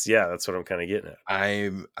 exactly, that's what I'm kind of getting at.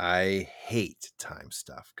 I hate time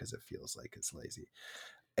stuff because it feels like it's lazy.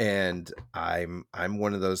 And I'm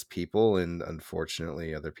one of those people, and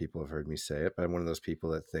unfortunately other people have heard me say it, but I'm one of those people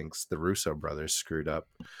that thinks the Russo brothers screwed up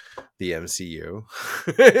the MCU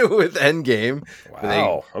with Endgame.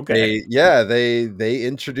 Wow. Okay. They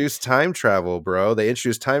introduced time travel, bro. They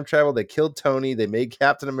introduced time travel. They killed Tony. They made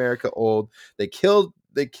Captain America old. They killed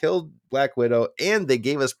Black Widow, and they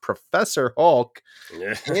gave us Professor Hulk.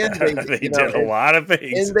 And they, They did a lot of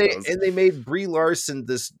things. and they made Brie Larson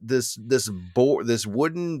this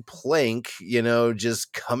wooden plank,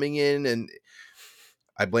 just coming in, and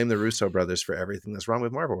I blame the Russo brothers for everything that's wrong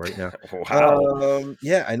with Marvel right now. Wow.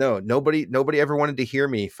 Yeah, I know. Nobody ever wanted to hear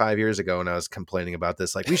me 5 years ago when I was complaining about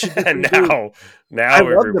this. Like, we should just reboot. now I love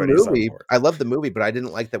the everybody's on movie. board. I love the movie, but I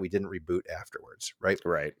didn't like that we didn't reboot afterwards, right?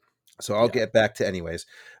 Right. So I'll get back to anyways.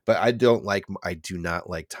 But I do not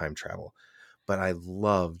like time travel. But I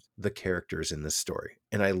loved the characters in this story.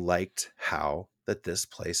 And I liked how that this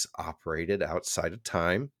place operated outside of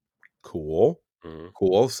time. Cool. Mm-hmm.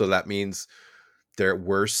 Cool. So that means there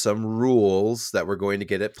were some rules that were going to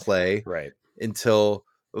get at play, right, until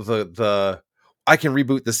the I can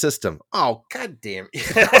reboot the system. Oh, god damn.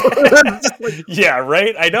 Like, yeah,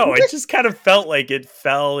 right. I know. It just kind of felt like it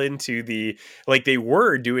fell into the, like, they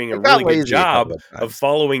were doing a really good job of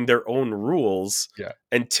following their own rules,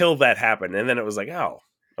 until that happened, and then it was like, oh,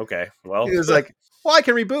 okay, well, it was like, well, I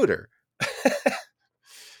can reboot her.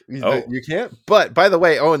 Oh, you can't. But by the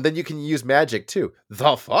way, and then you can use magic too.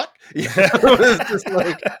 The fuck? It was just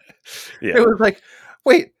like, it was like,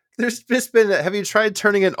 wait. There's just been. Have you tried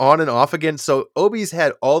turning it on and off again? So Obi's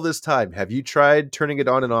had all this time. Have you tried turning it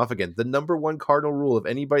on and off again? The number one cardinal rule of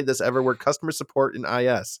anybody that's ever worked customer support in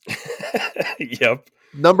IS. Yep.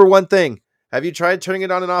 Number one thing. Have you tried turning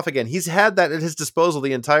it on and off again? He's had that at his disposal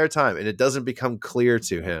the entire time, and it doesn't become clear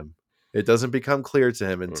to him. It doesn't become clear to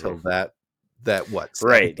him until that what?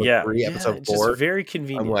 Right. Episode 3, episode 4. Just very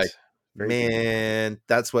convenient. I'm like, man,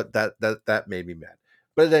 that's what that made me mad.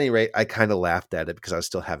 But at any rate, I kind of laughed at it because I was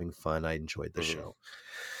still having fun. I enjoyed the show.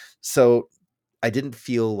 So I didn't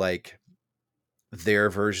feel like their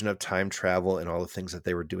version of time travel and all the things that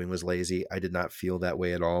they were doing was lazy. I did not feel that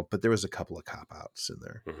way at all. But there was a couple of cop-outs in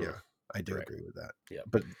there. Yeah, I do agree with that. Yeah.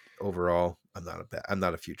 But overall, I'm not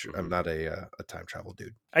a time travel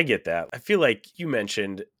dude. I get that. I feel like you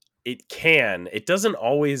mentioned it doesn't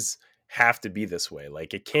always have to be this way.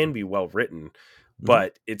 Like, it can be well written,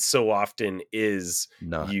 but it so often is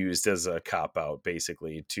used as a cop-out,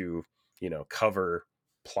 basically, to, cover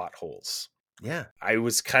plot holes. Yeah. I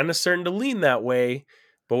was kind of starting to lean that way,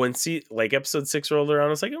 but when episode 6 rolled around, I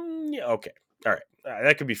was like, yeah, okay. All right.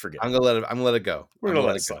 That could be forgiven. I'm gonna let it go. We're gonna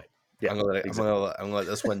let it slide. Yeah, I'm gonna let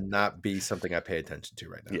this one not be something I pay attention to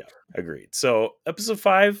right now. Yeah, agreed. So episode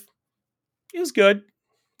 5 is good.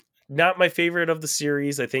 Not my favorite of the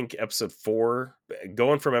series. I think episode 4,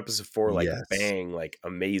 going from episode 4, bang,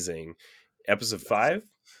 amazing. Episode 5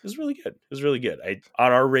 is really good. It was really good.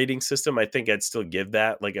 On our rating system, I think I'd still give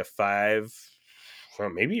that a 5, or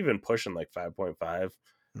maybe even pushing 5.5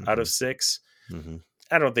 out of 6. Mm-hmm.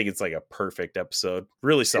 I don't think it's a perfect episode.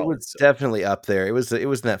 Really solid. It was definitely up there. It was in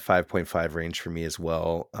that 5.5 range for me as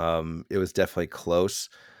well. It was definitely close.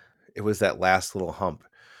 It was that last little hump.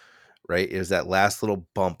 Right. It was that last little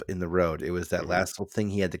bump in the road. It was that last little thing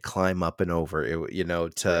he had to climb up and over,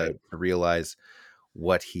 to realize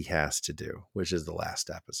what he has to do, which is the last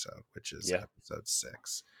episode, which is episode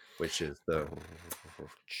 6, which is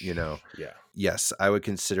yes, I would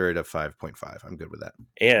consider it a 5.5. I'm good with that.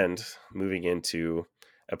 And moving into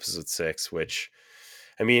episode 6, which,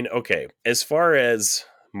 I mean, okay, as far as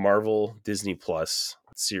Marvel Disney Plus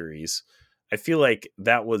series, I feel like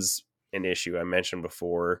that was an issue I mentioned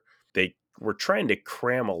before. They were trying to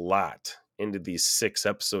cram a lot into these 6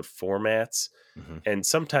 episode formats. And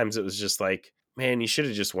sometimes it was just like, man, you should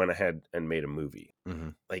have just went ahead and made a movie.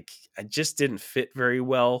 I just didn't fit very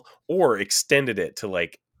well, or extended it to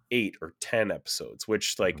 8 or 10 episodes,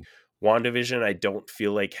 which WandaVision, I don't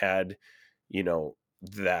feel like had,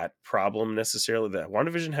 that problem necessarily. That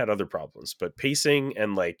WandaVision had other problems, but pacing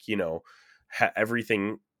and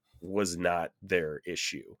everything was not their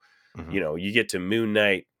issue. You get to Moon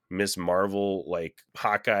Knight, Miss Marvel,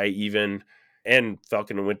 Hawkeye even, and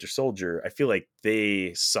Falcon and Winter Soldier. I feel like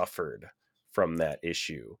they suffered from that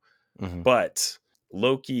issue. But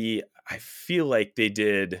Loki, I feel like they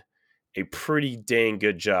did a pretty dang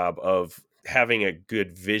good job of having a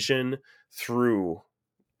good vision through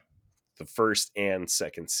the first and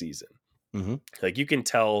second season. You can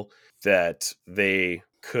tell that they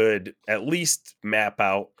could at least map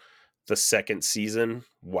out the second season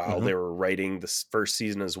while they were writing the first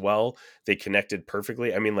season as well. They connected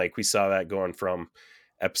perfectly. I mean, we saw that going from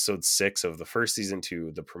episode 6 of the first season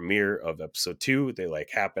to the premiere of episode 2. They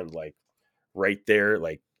like happened like right there,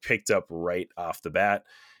 like picked up right off the bat.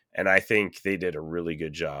 And I think they did a really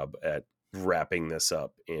good job at wrapping this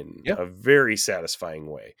up in Yeah. a very satisfying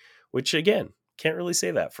way, which again, can't really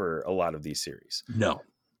say that for a lot of these series. No.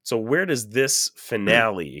 So where does this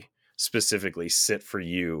finale specifically sit for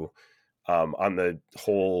you on the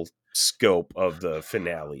whole scope of the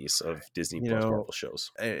finales of Disney You Plus know, Marvel shows?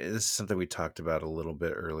 this is something we talked about a little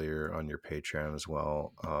bit earlier on your Patreon as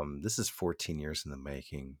well. This is 14 years in the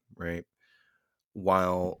making, right?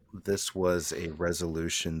 While this was a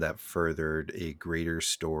resolution that furthered a greater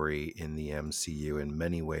story in the MCU in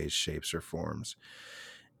many ways, shapes, or forms,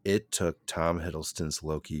 it took Tom Hiddleston's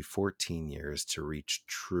Loki 14 years to reach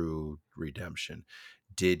true redemption.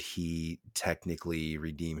 Did he technically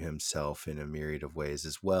redeem himself in a myriad of ways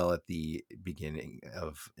as well at the beginning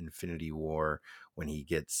of Infinity War when he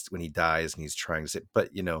dies and he's trying to say, but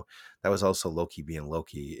that was also Loki being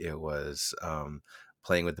Loki. It was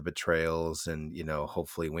playing with the betrayals and,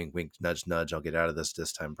 hopefully wink, wink, nudge, nudge. I'll get out of this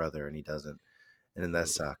time, brother. And he doesn't. And then that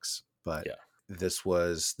sucks. But Yeah. this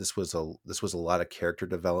was a lot of character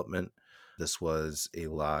development. This was a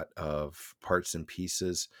lot of parts and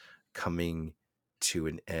pieces coming to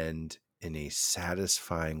an end in a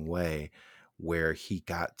satisfying way where he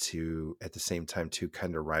got to at the same time to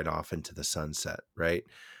kind of ride off into the sunset, right?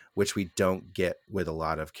 Which we don't get with a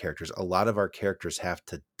lot of characters. A lot of our characters have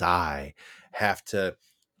to die, have to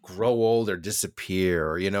grow old or disappear,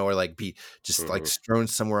 or or like be just like thrown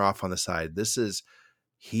somewhere off on the side.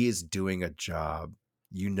 He is doing a job.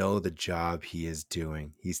 The job he is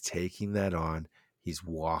doing. He's taking that on. He's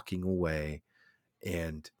walking away,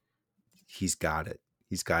 and he's got it.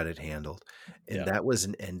 He's got it handled. And that was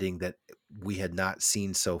an ending that we had not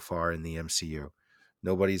seen so far in the MCU.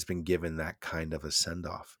 Nobody's been given that kind of a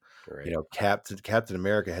send-off. Right. Captain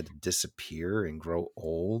America had to disappear and grow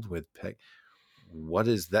old with Peg. What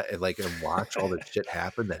is that like? And watch all the shit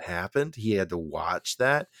happen that happened. He had to watch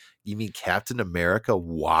that. You mean Captain America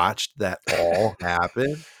watched that all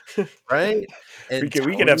happen, right? And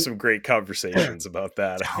we could have some great conversations about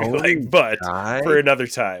that. I feel Tony like, but died, for another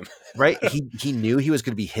time, right? He knew he was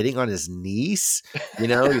going to be hitting on his niece. He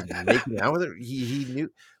was making out with her. He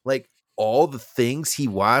knew like all the things he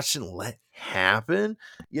watched and let happen.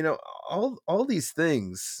 All these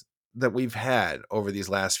things that we've had over these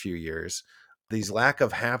last few years. These lack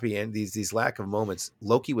of happy end, these lack of moments.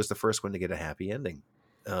 Loki was the first one to get a happy ending,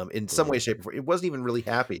 in some way, shape, or form. It wasn't even really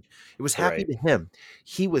happy. It was happy to him.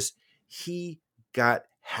 He got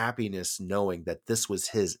happiness knowing that this was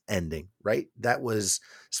his ending. Right? That was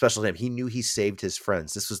special to him. He knew he saved his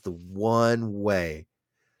friends. This was the one way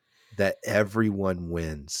that everyone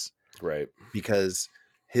wins. Right? Because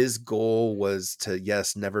his goal was to,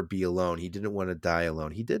 yes, never be alone. He didn't want to die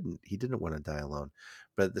alone. He didn't want to die alone.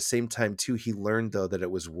 But at the same time, too, he learned, though, that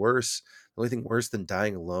it was worse. The only thing worse than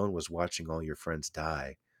dying alone was watching all your friends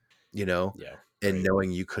die, and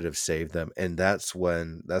knowing you could have saved them. And that's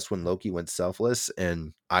when Loki went selfless.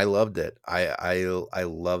 And I loved it. I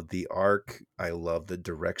loved the arc. I loved the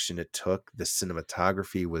direction it took. The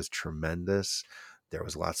cinematography was tremendous. There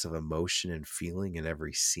was lots of emotion and feeling in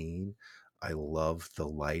every scene. I love the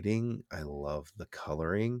lighting. I love the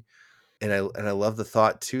coloring. And I love the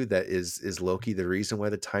thought too that is Loki the reason why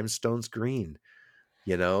the time stone's green?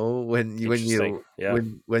 When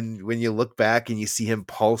you look back and you see him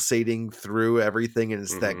pulsating through everything and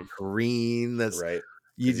it's that green that's right.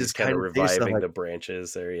 You just kind of reviving like, the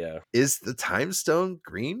branches there. Yeah. Is the time stone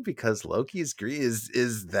green because Loki's green?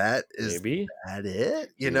 Is that maybe that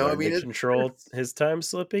it? Control his time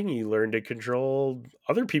slipping. You learn to control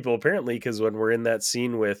other people apparently, because when we're in that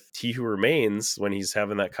scene with He Who Remains, when he's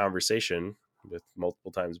having that conversation with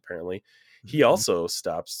multiple times, apparently he also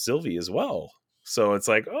stops Sylvie as well. So it's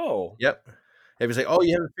like, oh, yep. Everybody's like, oh,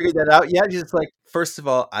 you haven't figured that out yet? He's just like, first of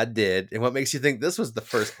all, I did. And what makes you think this was the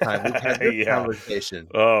first time we've had this conversation?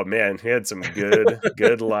 Oh man, he had some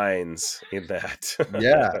good lines in that.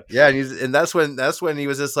 Yeah. And that's when he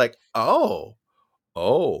was just like, oh,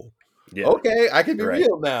 yeah. Okay, I can be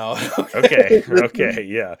real now. Okay,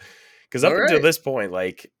 yeah. Because up until this point,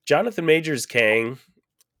 like Jonathan Majors Kang,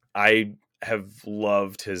 I have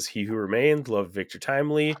loved his He Who Remained, loved Victor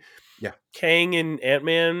Timely. Yeah. Kang and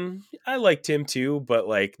Ant-Man, I liked him too, but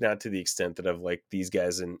like not to the extent that I've liked these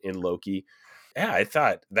guys in Loki. Yeah, I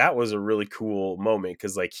thought that was a really cool moment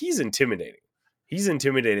because like he's intimidating. He's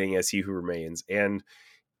intimidating as He Who Remains, and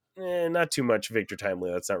not too much Victor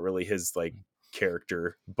Timely. That's not really his like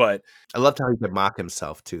character, but I loved how he could mock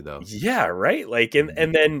himself too, though. yeah, right. Like, and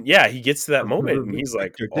then yeah, he gets to that moment and he's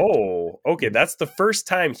like, oh, okay, that's the first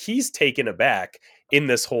time he's taken aback in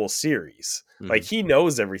this whole series. Like, Mhm. he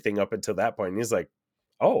knows everything up until that point, and he's like,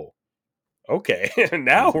 oh, okay, Mhm.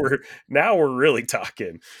 now we're really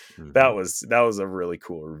talking. Mhm. That was a really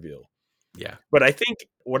cool reveal. Yeah. But I think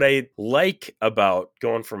what I like about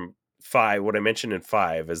going from 5, what I mentioned in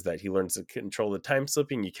 5 is that he learns to control the time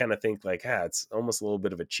slipping. You kind of think like, it's almost a little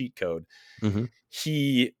bit of a cheat code. Mhm.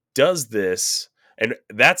 He does this, and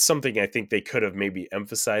that's something I think they could have maybe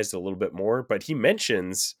emphasized a little bit more, but he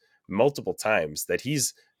mentions multiple times that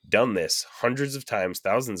he's done this hundreds of times,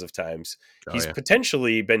 thousands of times. Oh, He's yeah.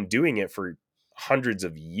 potentially been doing it for hundreds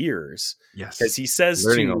of years, because Yes. he says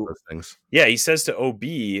Learning all to those things. yeah, he says to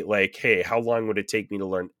OB, like, hey, how long would it take me to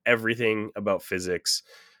learn everything about physics,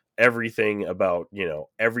 everything about,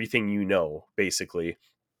 everything basically.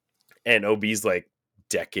 And OB's like,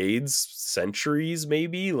 decades, centuries,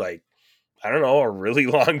 maybe, like, I don't know, a really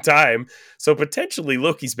long time. So potentially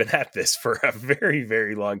Loki's been at this for a very,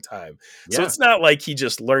 very long time. So Yeah. it's not like he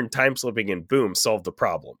just learned time slipping and boom, solved the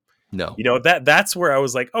problem. No. That's where I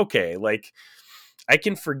was like, okay, like, I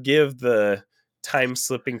can forgive the time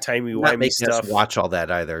slipping, Not timey-wimey making us stuff. watch all that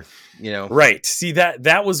either, you know? Right. See,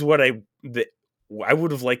 that was what I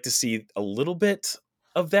would have liked to see a little bit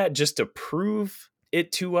of that, just to prove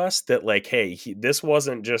it to us that, like, hey, this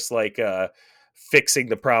wasn't just like fixing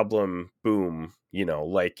the problem, boom,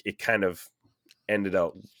 like it kind of ended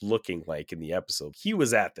up looking like in the episode. He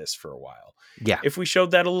was at this for a while. Yeah. If we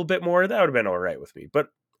showed that a little bit more, that would have been all right with me. But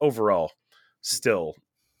overall, still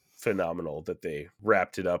phenomenal that they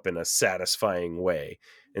wrapped it up in a satisfying way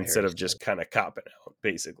instead Very of just kind of copping out,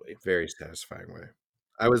 basically. very satisfying way.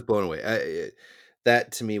 I was blown away.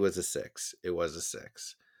 That to me was a 6. It was a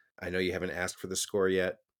 6. I know you haven't asked for the score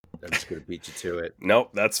yet. I'm just going to beat you to it.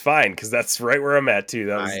 Nope, that's fine, because that's right where I'm at too.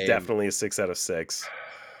 That was I definitely a 6 out of 6.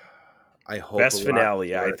 I hope a Best lot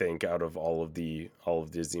finale, I more. think, out of all of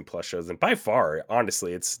Disney Plus shows, and by far,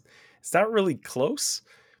 honestly, it's not really close,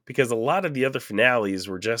 because a lot of the other finales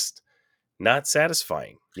were just not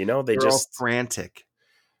satisfying. They They're all just frantic.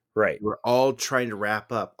 right. We're all trying to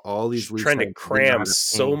wrap up all these loose Trying to ends we didn't know how cram to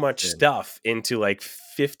so paint much in. stuff into like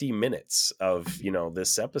 50 minutes of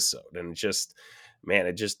this episode, and just, man,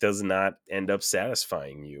 it just does not end up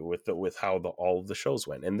satisfying you with how all of the shows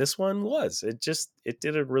went, and this one it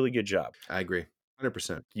did a really good job. I agree.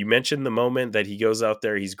 100%. You mentioned the moment that he goes out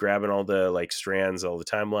there, he's grabbing all the like strands, all the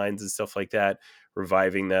timelines and stuff like that,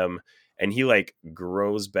 reviving them, and he like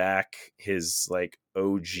grows back his like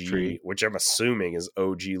Tree. OG, which I'm assuming is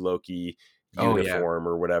OG Loki Oh, yeah. uniform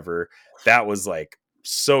or whatever. That was like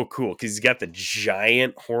so cool, because he's got the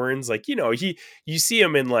giant horns. Like, you see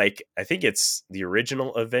him in, like, I think it's the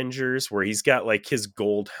original Avengers, where he's got like his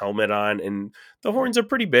gold helmet on, and the horns are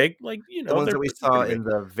pretty big. Like, The ones that we they're saw pretty big. in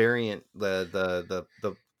the variant, the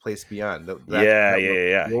place beyond. Yeah,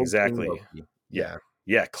 the old King exactly. Loki. Yeah. Yeah.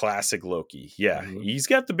 Yeah, classic Loki. Yeah. Mhm. He's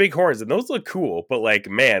got the big horns, and those look cool, but like,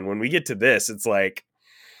 man, when we get to this, it's like,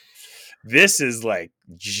 this is like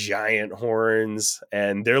giant horns,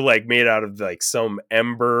 and they're like made out of like some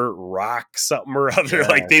ember rock something or other. Yeah.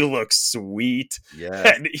 Like, they look sweet.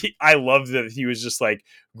 Yes. And I love that he was just like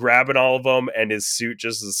grabbing all of them, and his suit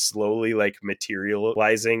just is slowly like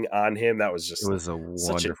materializing on him. That was It just was a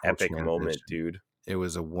such an wonderful epic moment, transition. dude. It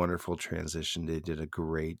was a wonderful transition. They did a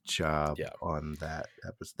great job Yeah. on that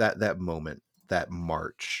episode, that moment, that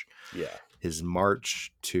march. Yeah. His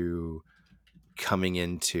march to coming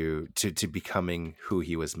into to becoming who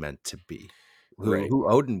he was meant to be. Right. Who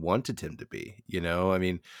Odin wanted him to be, I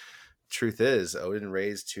mean, truth is, Odin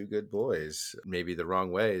raised two good boys, maybe the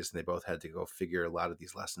wrong ways, and they both had to go figure a lot of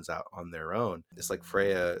these lessons out on their own. It's like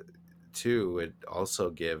Freya too would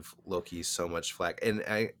also give Loki so much flack, and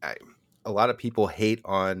I a lot of people hate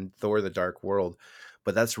on Thor: The Dark World,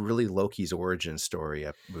 but that's really Loki's origin story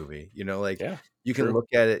movie. Yeah. You can True. look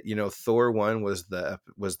at it. Thor 1 was the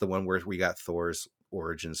one where we got Thor's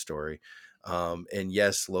origin story, and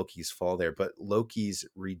yes, Loki's fall there, but Loki's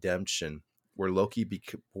redemption, where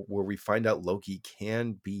where we find out Loki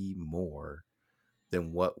can be more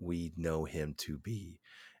than what we know him to be,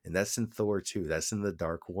 and that's in Thor 2. That's in the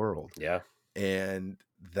Dark World. Yeah. And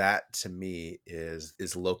that to me is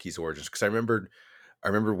Loki's origins, because I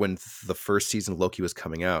remember when the first season of Loki was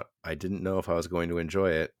coming out, I didn't know if I was going to enjoy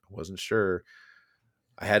it. I wasn't sure.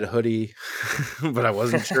 I had a hoodie, but I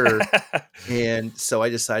wasn't sure. And so I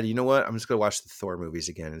decided, you know what? I'm just going to watch the Thor movies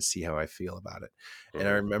again and see how I feel about it. And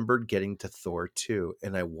I remembered getting to Thor 2,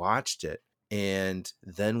 and I watched it. And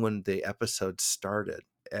then when the episode started,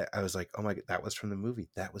 I was like, oh my god, that was from the movie,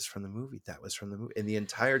 that was from the movie, that was from the movie. And the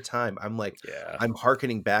entire time I'm like, Yeah. I'm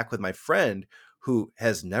hearkening back with my friend who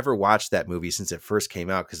has never watched that movie since it first came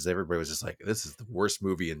out, because everybody was just like, this is the worst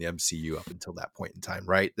movie in the MCU up until that point in time,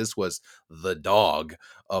 right? This was the dog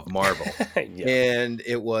of Marvel. Yeah. And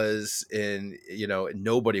it was,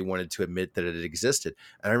 nobody wanted to admit that it existed.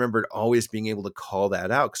 And I remembered always being able to call that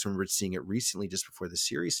out, because I remember seeing it recently just before the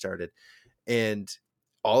series started. And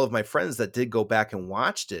all of my friends that did go back and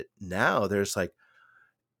watched it, now there's like,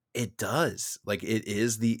 it does. Like,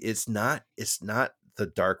 it's not the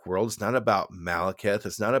Dark World. It's not about Malekith.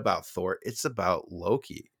 It's not about Thor. It's about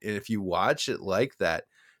Loki. And if you watch it like that,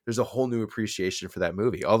 there's a whole new appreciation for that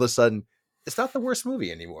movie. All of a sudden, it's not the worst movie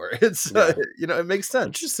anymore. It's, Yeah. it makes sense.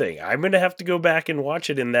 Interesting. I'm going to have to go back and watch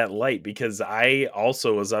it in that light, because I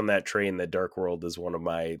also was on that train that Dark World is one of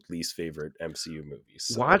my least favorite MCU movies.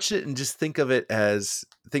 So. Watch it and just think of it as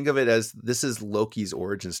this is Loki's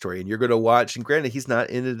origin story, and you're going to watch. And granted, he's not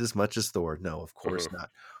in it as much as Thor. No, of course not.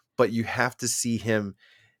 But you have to see him.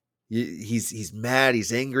 He's mad.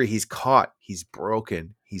 He's angry. He's caught. He's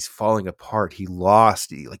broken. He's falling apart. He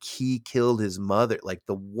lost. He killed his mother, like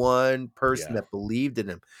the one person that believed in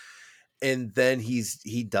him. And then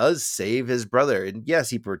he does save his brother, and yes,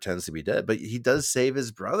 he pretends to be dead, but he does save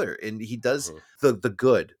his brother, and he does the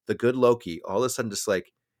good Loki. All of a sudden, just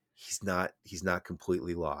like he's not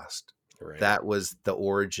completely lost. Right. That was the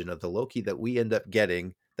origin of the Loki that we end up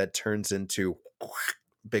getting, that turns into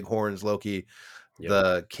big horns Loki,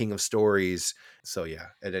 the king of stories. So yeah,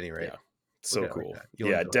 at any rate. So cool.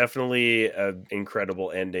 Like definitely an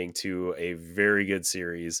incredible ending to a very good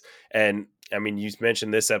series. And I mean, you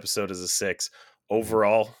mentioned this episode as a 6.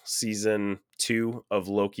 Overall, season 2 of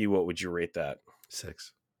Loki, what would you rate that?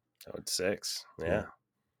 6. Oh, it's 6. Yeah.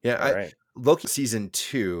 All right. Loki season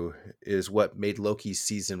 2 is what made Loki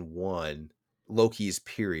season 1, Loki's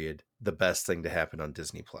period, the best thing to happen on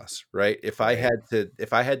Disney Plus, right? If I had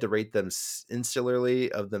to rate them insularly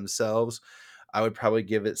of themselves, I would probably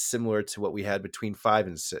give it similar to what we had between 5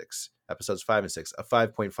 and 6, episodes 5 and 6, a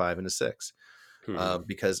 5.5 and a 6.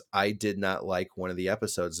 Because I did not like one of the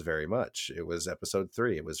episodes very much. It was episode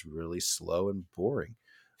 3. It was really slow and boring.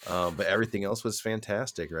 But everything else was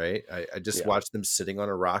fantastic, right? I just watched them sitting on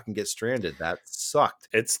a rock and get stranded. That sucked.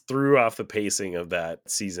 It's threw off the pacing of that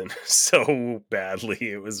season so badly.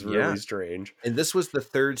 It was really strange. And this was the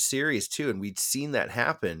 3rd series too, and we'd seen that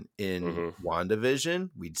happen in WandaVision.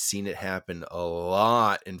 We'd seen it happen a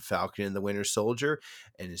lot in Falcon and the Winter Soldier.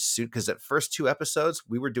 And as soon, because at first 2 episodes,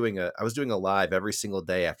 I was doing a live every single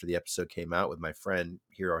day after the episode came out with my friend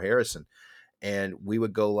Hero Harrison. And we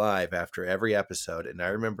would go live after every episode. And I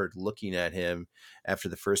remembered looking at him after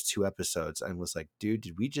the first 2 episodes and was like, dude,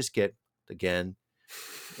 did we just get again?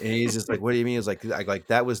 And he's just like, what do you mean? It's like,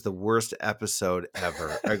 that was the worst episode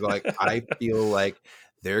ever. I feel like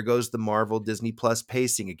there goes the Marvel Disney Plus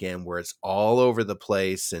pacing again, where it's all over the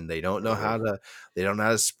place and they don't know how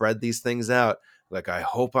to spread these things out. Like, I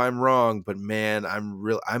hope I'm wrong, but man,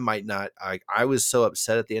 I might not. I was so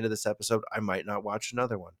upset at the end of this episode, I might not watch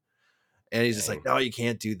another one. And he's just like, no, you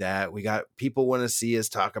can't do that. We got people want to see us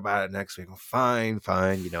talk about it next week. Well, fine.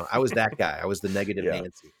 I was that guy. I was the negative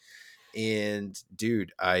Nancy. And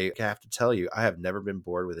dude, I have to tell you, I have never been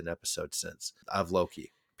bored with an episode since of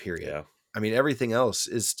Loki, period. Yeah. I mean, everything else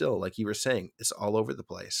is still, like you were saying, it's all over the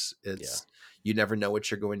place. You never know what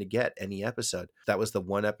you're going to get any episode. That was the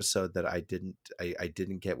one episode that I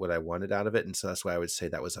didn't get what I wanted out of it. And so that's why I would say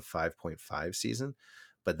that was a 5.5 season.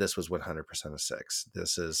 But this was 100% a 6.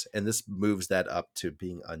 This moves that up to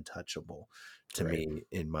being untouchable to me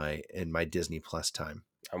in my Disney Plus time.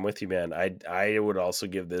 I'm with you, man. I would also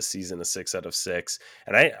give this season a 6 out of 6.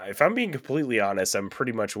 And if I'm being completely honest, I'm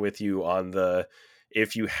pretty much with you on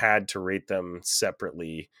if you had to rate them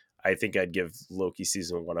separately, I think I'd give Loki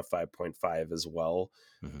season 1 a 5.5 as well,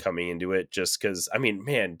 coming into it, just because, I mean,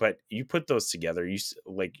 man, but you put those together,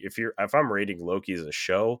 if I'm rating Loki as a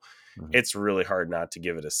show, it's really hard not to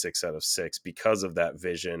give it a 6 out of 6 because of that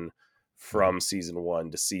vision from season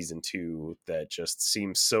 1 to season 2 that just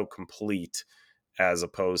seems so complete, as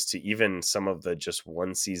opposed to even some of the just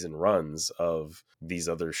one season runs of these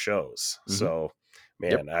other shows. So,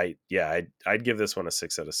 man, I'd give this one a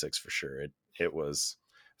 6 out of 6 for sure. It was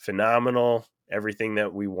phenomenal. Everything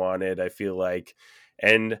that we wanted, I feel like.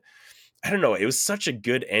 And I don't know, it was such a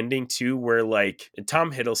good ending too, where like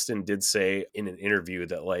Tom Hiddleston did say in an interview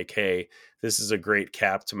that like, hey, this is a great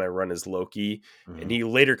cap to my run as Loki. And he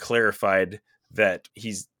later clarified that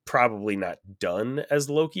he's probably not done as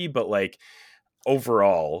Loki, but like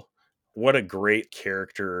overall, what a great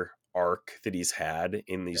character arc that he's had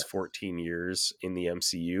in these 14 years in the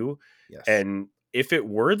MCU. Yes. And if it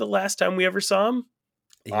were the last time we ever saw him,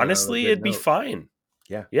 He went on a honestly, good it'd be note. fine.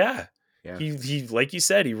 Yeah. Yeah. Yeah. He like you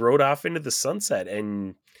said, he rode off into the sunset,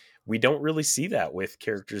 and we don't really see that with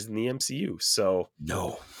characters in the MCU. So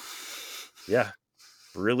No. yeah,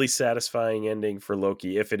 really satisfying ending for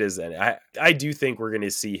Loki if it is. And I do think we're going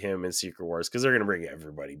to see him in Secret Wars, because they're going to bring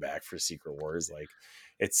everybody back for Secret Wars. Like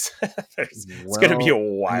it's it's going to be a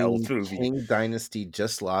Well, I wild mean, movie. King Dynasty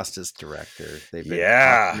just lost its director.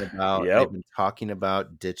 Yeah. They've Yep. been talking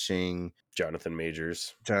about ditching Jonathan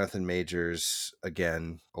Majors. Jonathan Majors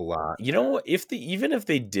again a lot. You know, even if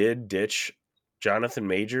they did ditch Jonathan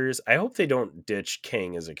Majors, I hope they don't ditch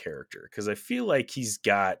King as a character, because I feel like he's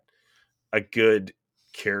got a good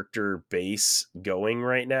character base going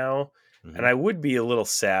right now, and Mhm. I would be a little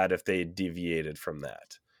sad if they deviated from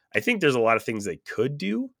that. I think there's a lot of things they could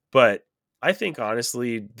do, but I think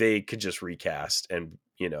honestly they could just recast and,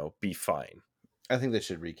 be fine. I think they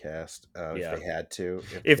should recast if Yeah, they had to.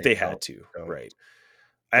 If if they they had don't, to, don't. right?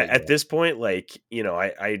 But At yeah, this point, like,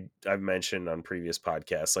 I've mentioned on previous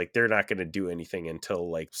podcasts, like they're not going to do anything until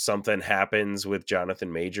like something happens with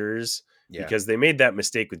Jonathan Majors, yeah, because they made that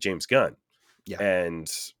mistake with James Gunn. yeah. And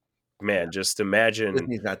Yeah. man, just imagine,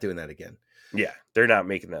 Disney's not doing that again. yeah, they're not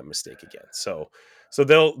making that mistake again. So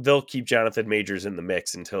they'll keep Jonathan Majors in the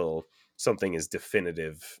mix until something is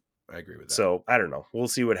definitive. I agree with that. So I don't know. We'll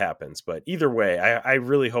see what happens. But either way, I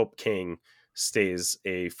really hope King stays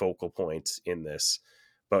a focal point in this.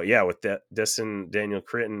 But yeah, with that Daniel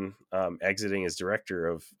Critton exiting as director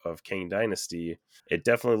of King Dynasty, it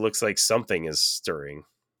definitely looks like something is stirring.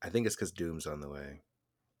 I think it's because Doom's on the way.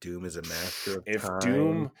 Doom is a master of If time.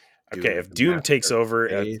 Doom, okay, Is if a Doom master takes of over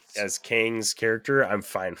space. as Kang's character, I'm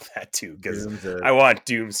fine with that too, because Doom's a I want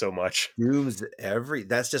Doom so much.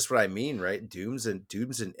 That's just what I mean, right? Doom's an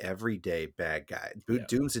everyday bad guy. Yeah,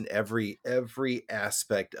 Doom's in every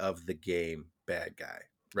aspect of the game bad guy,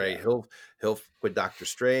 right? yeah. He'll with Doctor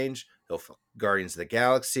Strange, he'll fuck Guardians of the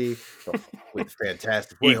Galaxy, he'll fuck with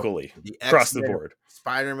Fantastic Four, he'll Equally fuck with the across the X-Men, board.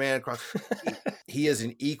 Spider-Man across. He is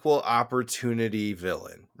an equal opportunity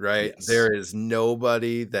villain, right? Yes. There is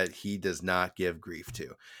nobody that he does not give grief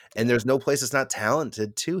to, and there's no place that's not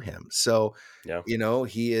talented to him. So Yeah.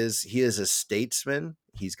 he is a statesman.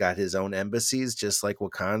 He's got his own embassies, just like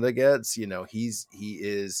Wakanda gets. He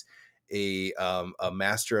is a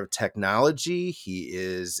master of technology. He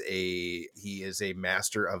is a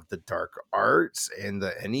master of the dark arts and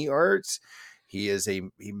any arts. He is a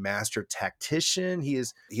master tactician. He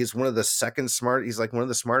is one of the he's like one of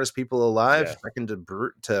the smartest people alive, Yeah. second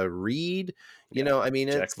to read. Yeah. I mean,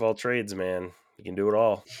 Jack of all trades, man. You can do it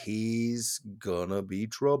all. he's gonna be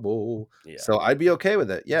trouble. Yeah. So I'd be okay with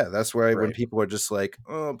it. Yeah, that's why when Right. people are just like,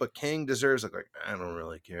 "Oh, but King deserves," like I don't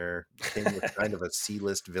really care. King was kind of a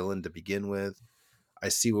C-list villain to begin with. I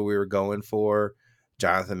see what we were going for.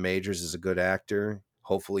 Jonathan Majors is a good actor.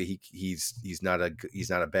 Hopefully he's not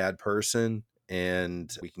a bad person,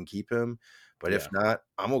 and we can keep him. But if Yeah. not,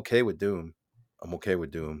 I'm okay with Doom. I'm okay with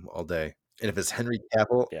Doom all day. And if it's Henry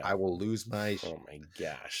Cavill, Yeah. I will lose my. Oh my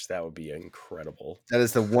gosh, that would be incredible. That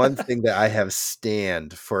is the one thing that I have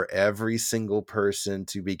stand for every single person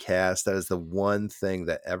to be cast. That is the one thing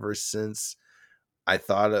that ever since I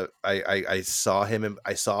thought of, I saw him and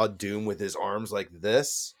I saw Doom with his arms like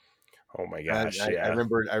this. Oh my And gosh, I yeah.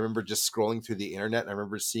 remember just scrolling through the internet and I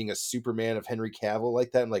remember seeing a Superman of Henry Cavill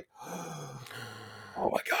like that. I'm like, oh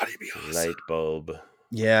my God, he'd be awesome. Light bulb.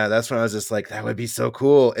 Yeah, that's when I was just like, that would be so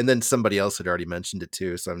cool. And then somebody else had already mentioned it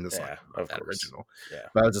too. So I'm just like, Yeah, not of that course. original. Yeah.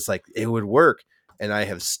 But I was just like, it would work. And I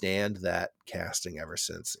have stand that casting ever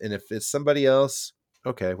since. And if it's somebody else,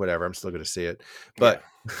 okay, whatever. I'm still going to see it. But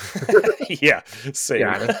Yeah, same.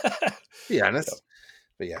 be honest. Yep.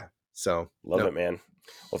 But yeah, so Love it, man.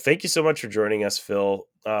 Well, thank you so much for joining us, Phil.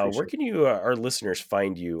 Where Appreciate can you, our listeners,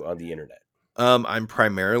 find you on the internet? I'm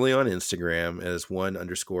primarily on Instagram as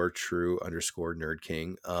 _true_nerd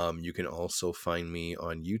king. You can also find me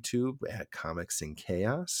on YouTube at Comics and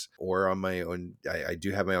Chaos, or on my own. I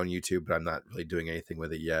do have my own YouTube, but I'm not really doing anything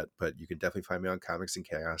with it yet. But you can definitely find me on Comics and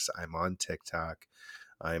Chaos. I'm on TikTok.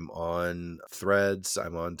 I'm on Threads.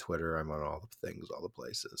 I'm on Twitter. I'm on all the things, all the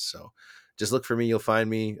places. So just look for me. You'll find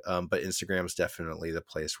me. But Instagram is definitely the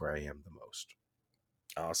place where I am the most.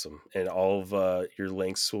 Awesome. And all of your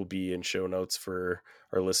links will be in show notes for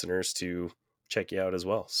our listeners to check you out as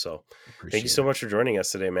well. So thank you so much for joining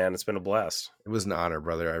us today, man. It's been a blast. It was an honor,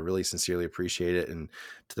 brother. I really sincerely appreciate it. And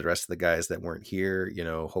to the rest of the guys that weren't here,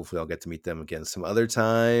 hopefully I'll get to meet them again some other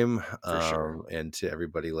time. For sure. And to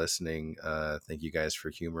everybody listening, thank you guys for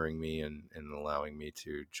humoring me and allowing me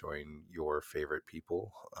to join your favorite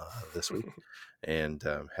people this week and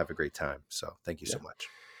have a great time. So thank you so much.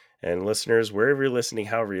 And listeners, wherever you're listening,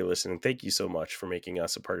 however you're listening, thank you so much for making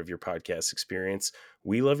us a part of your podcast experience.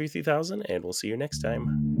 We love you 3000, and we'll see you next time.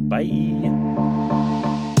 Bye.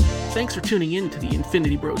 Thanks for tuning in to the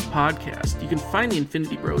Infinity Bros podcast. You can find the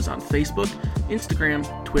Infinity Bros on Facebook, Instagram,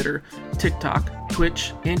 Twitter, TikTok,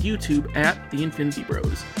 Twitch, and YouTube at the Infinity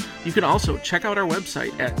Bros. You can also check out our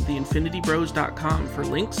website at theinfinitybros.com for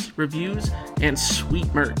links, reviews, and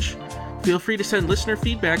sweet merch. Feel free to send listener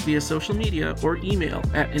feedback via social media or email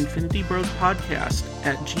at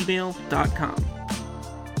infinitybrospodcast@gmail.com.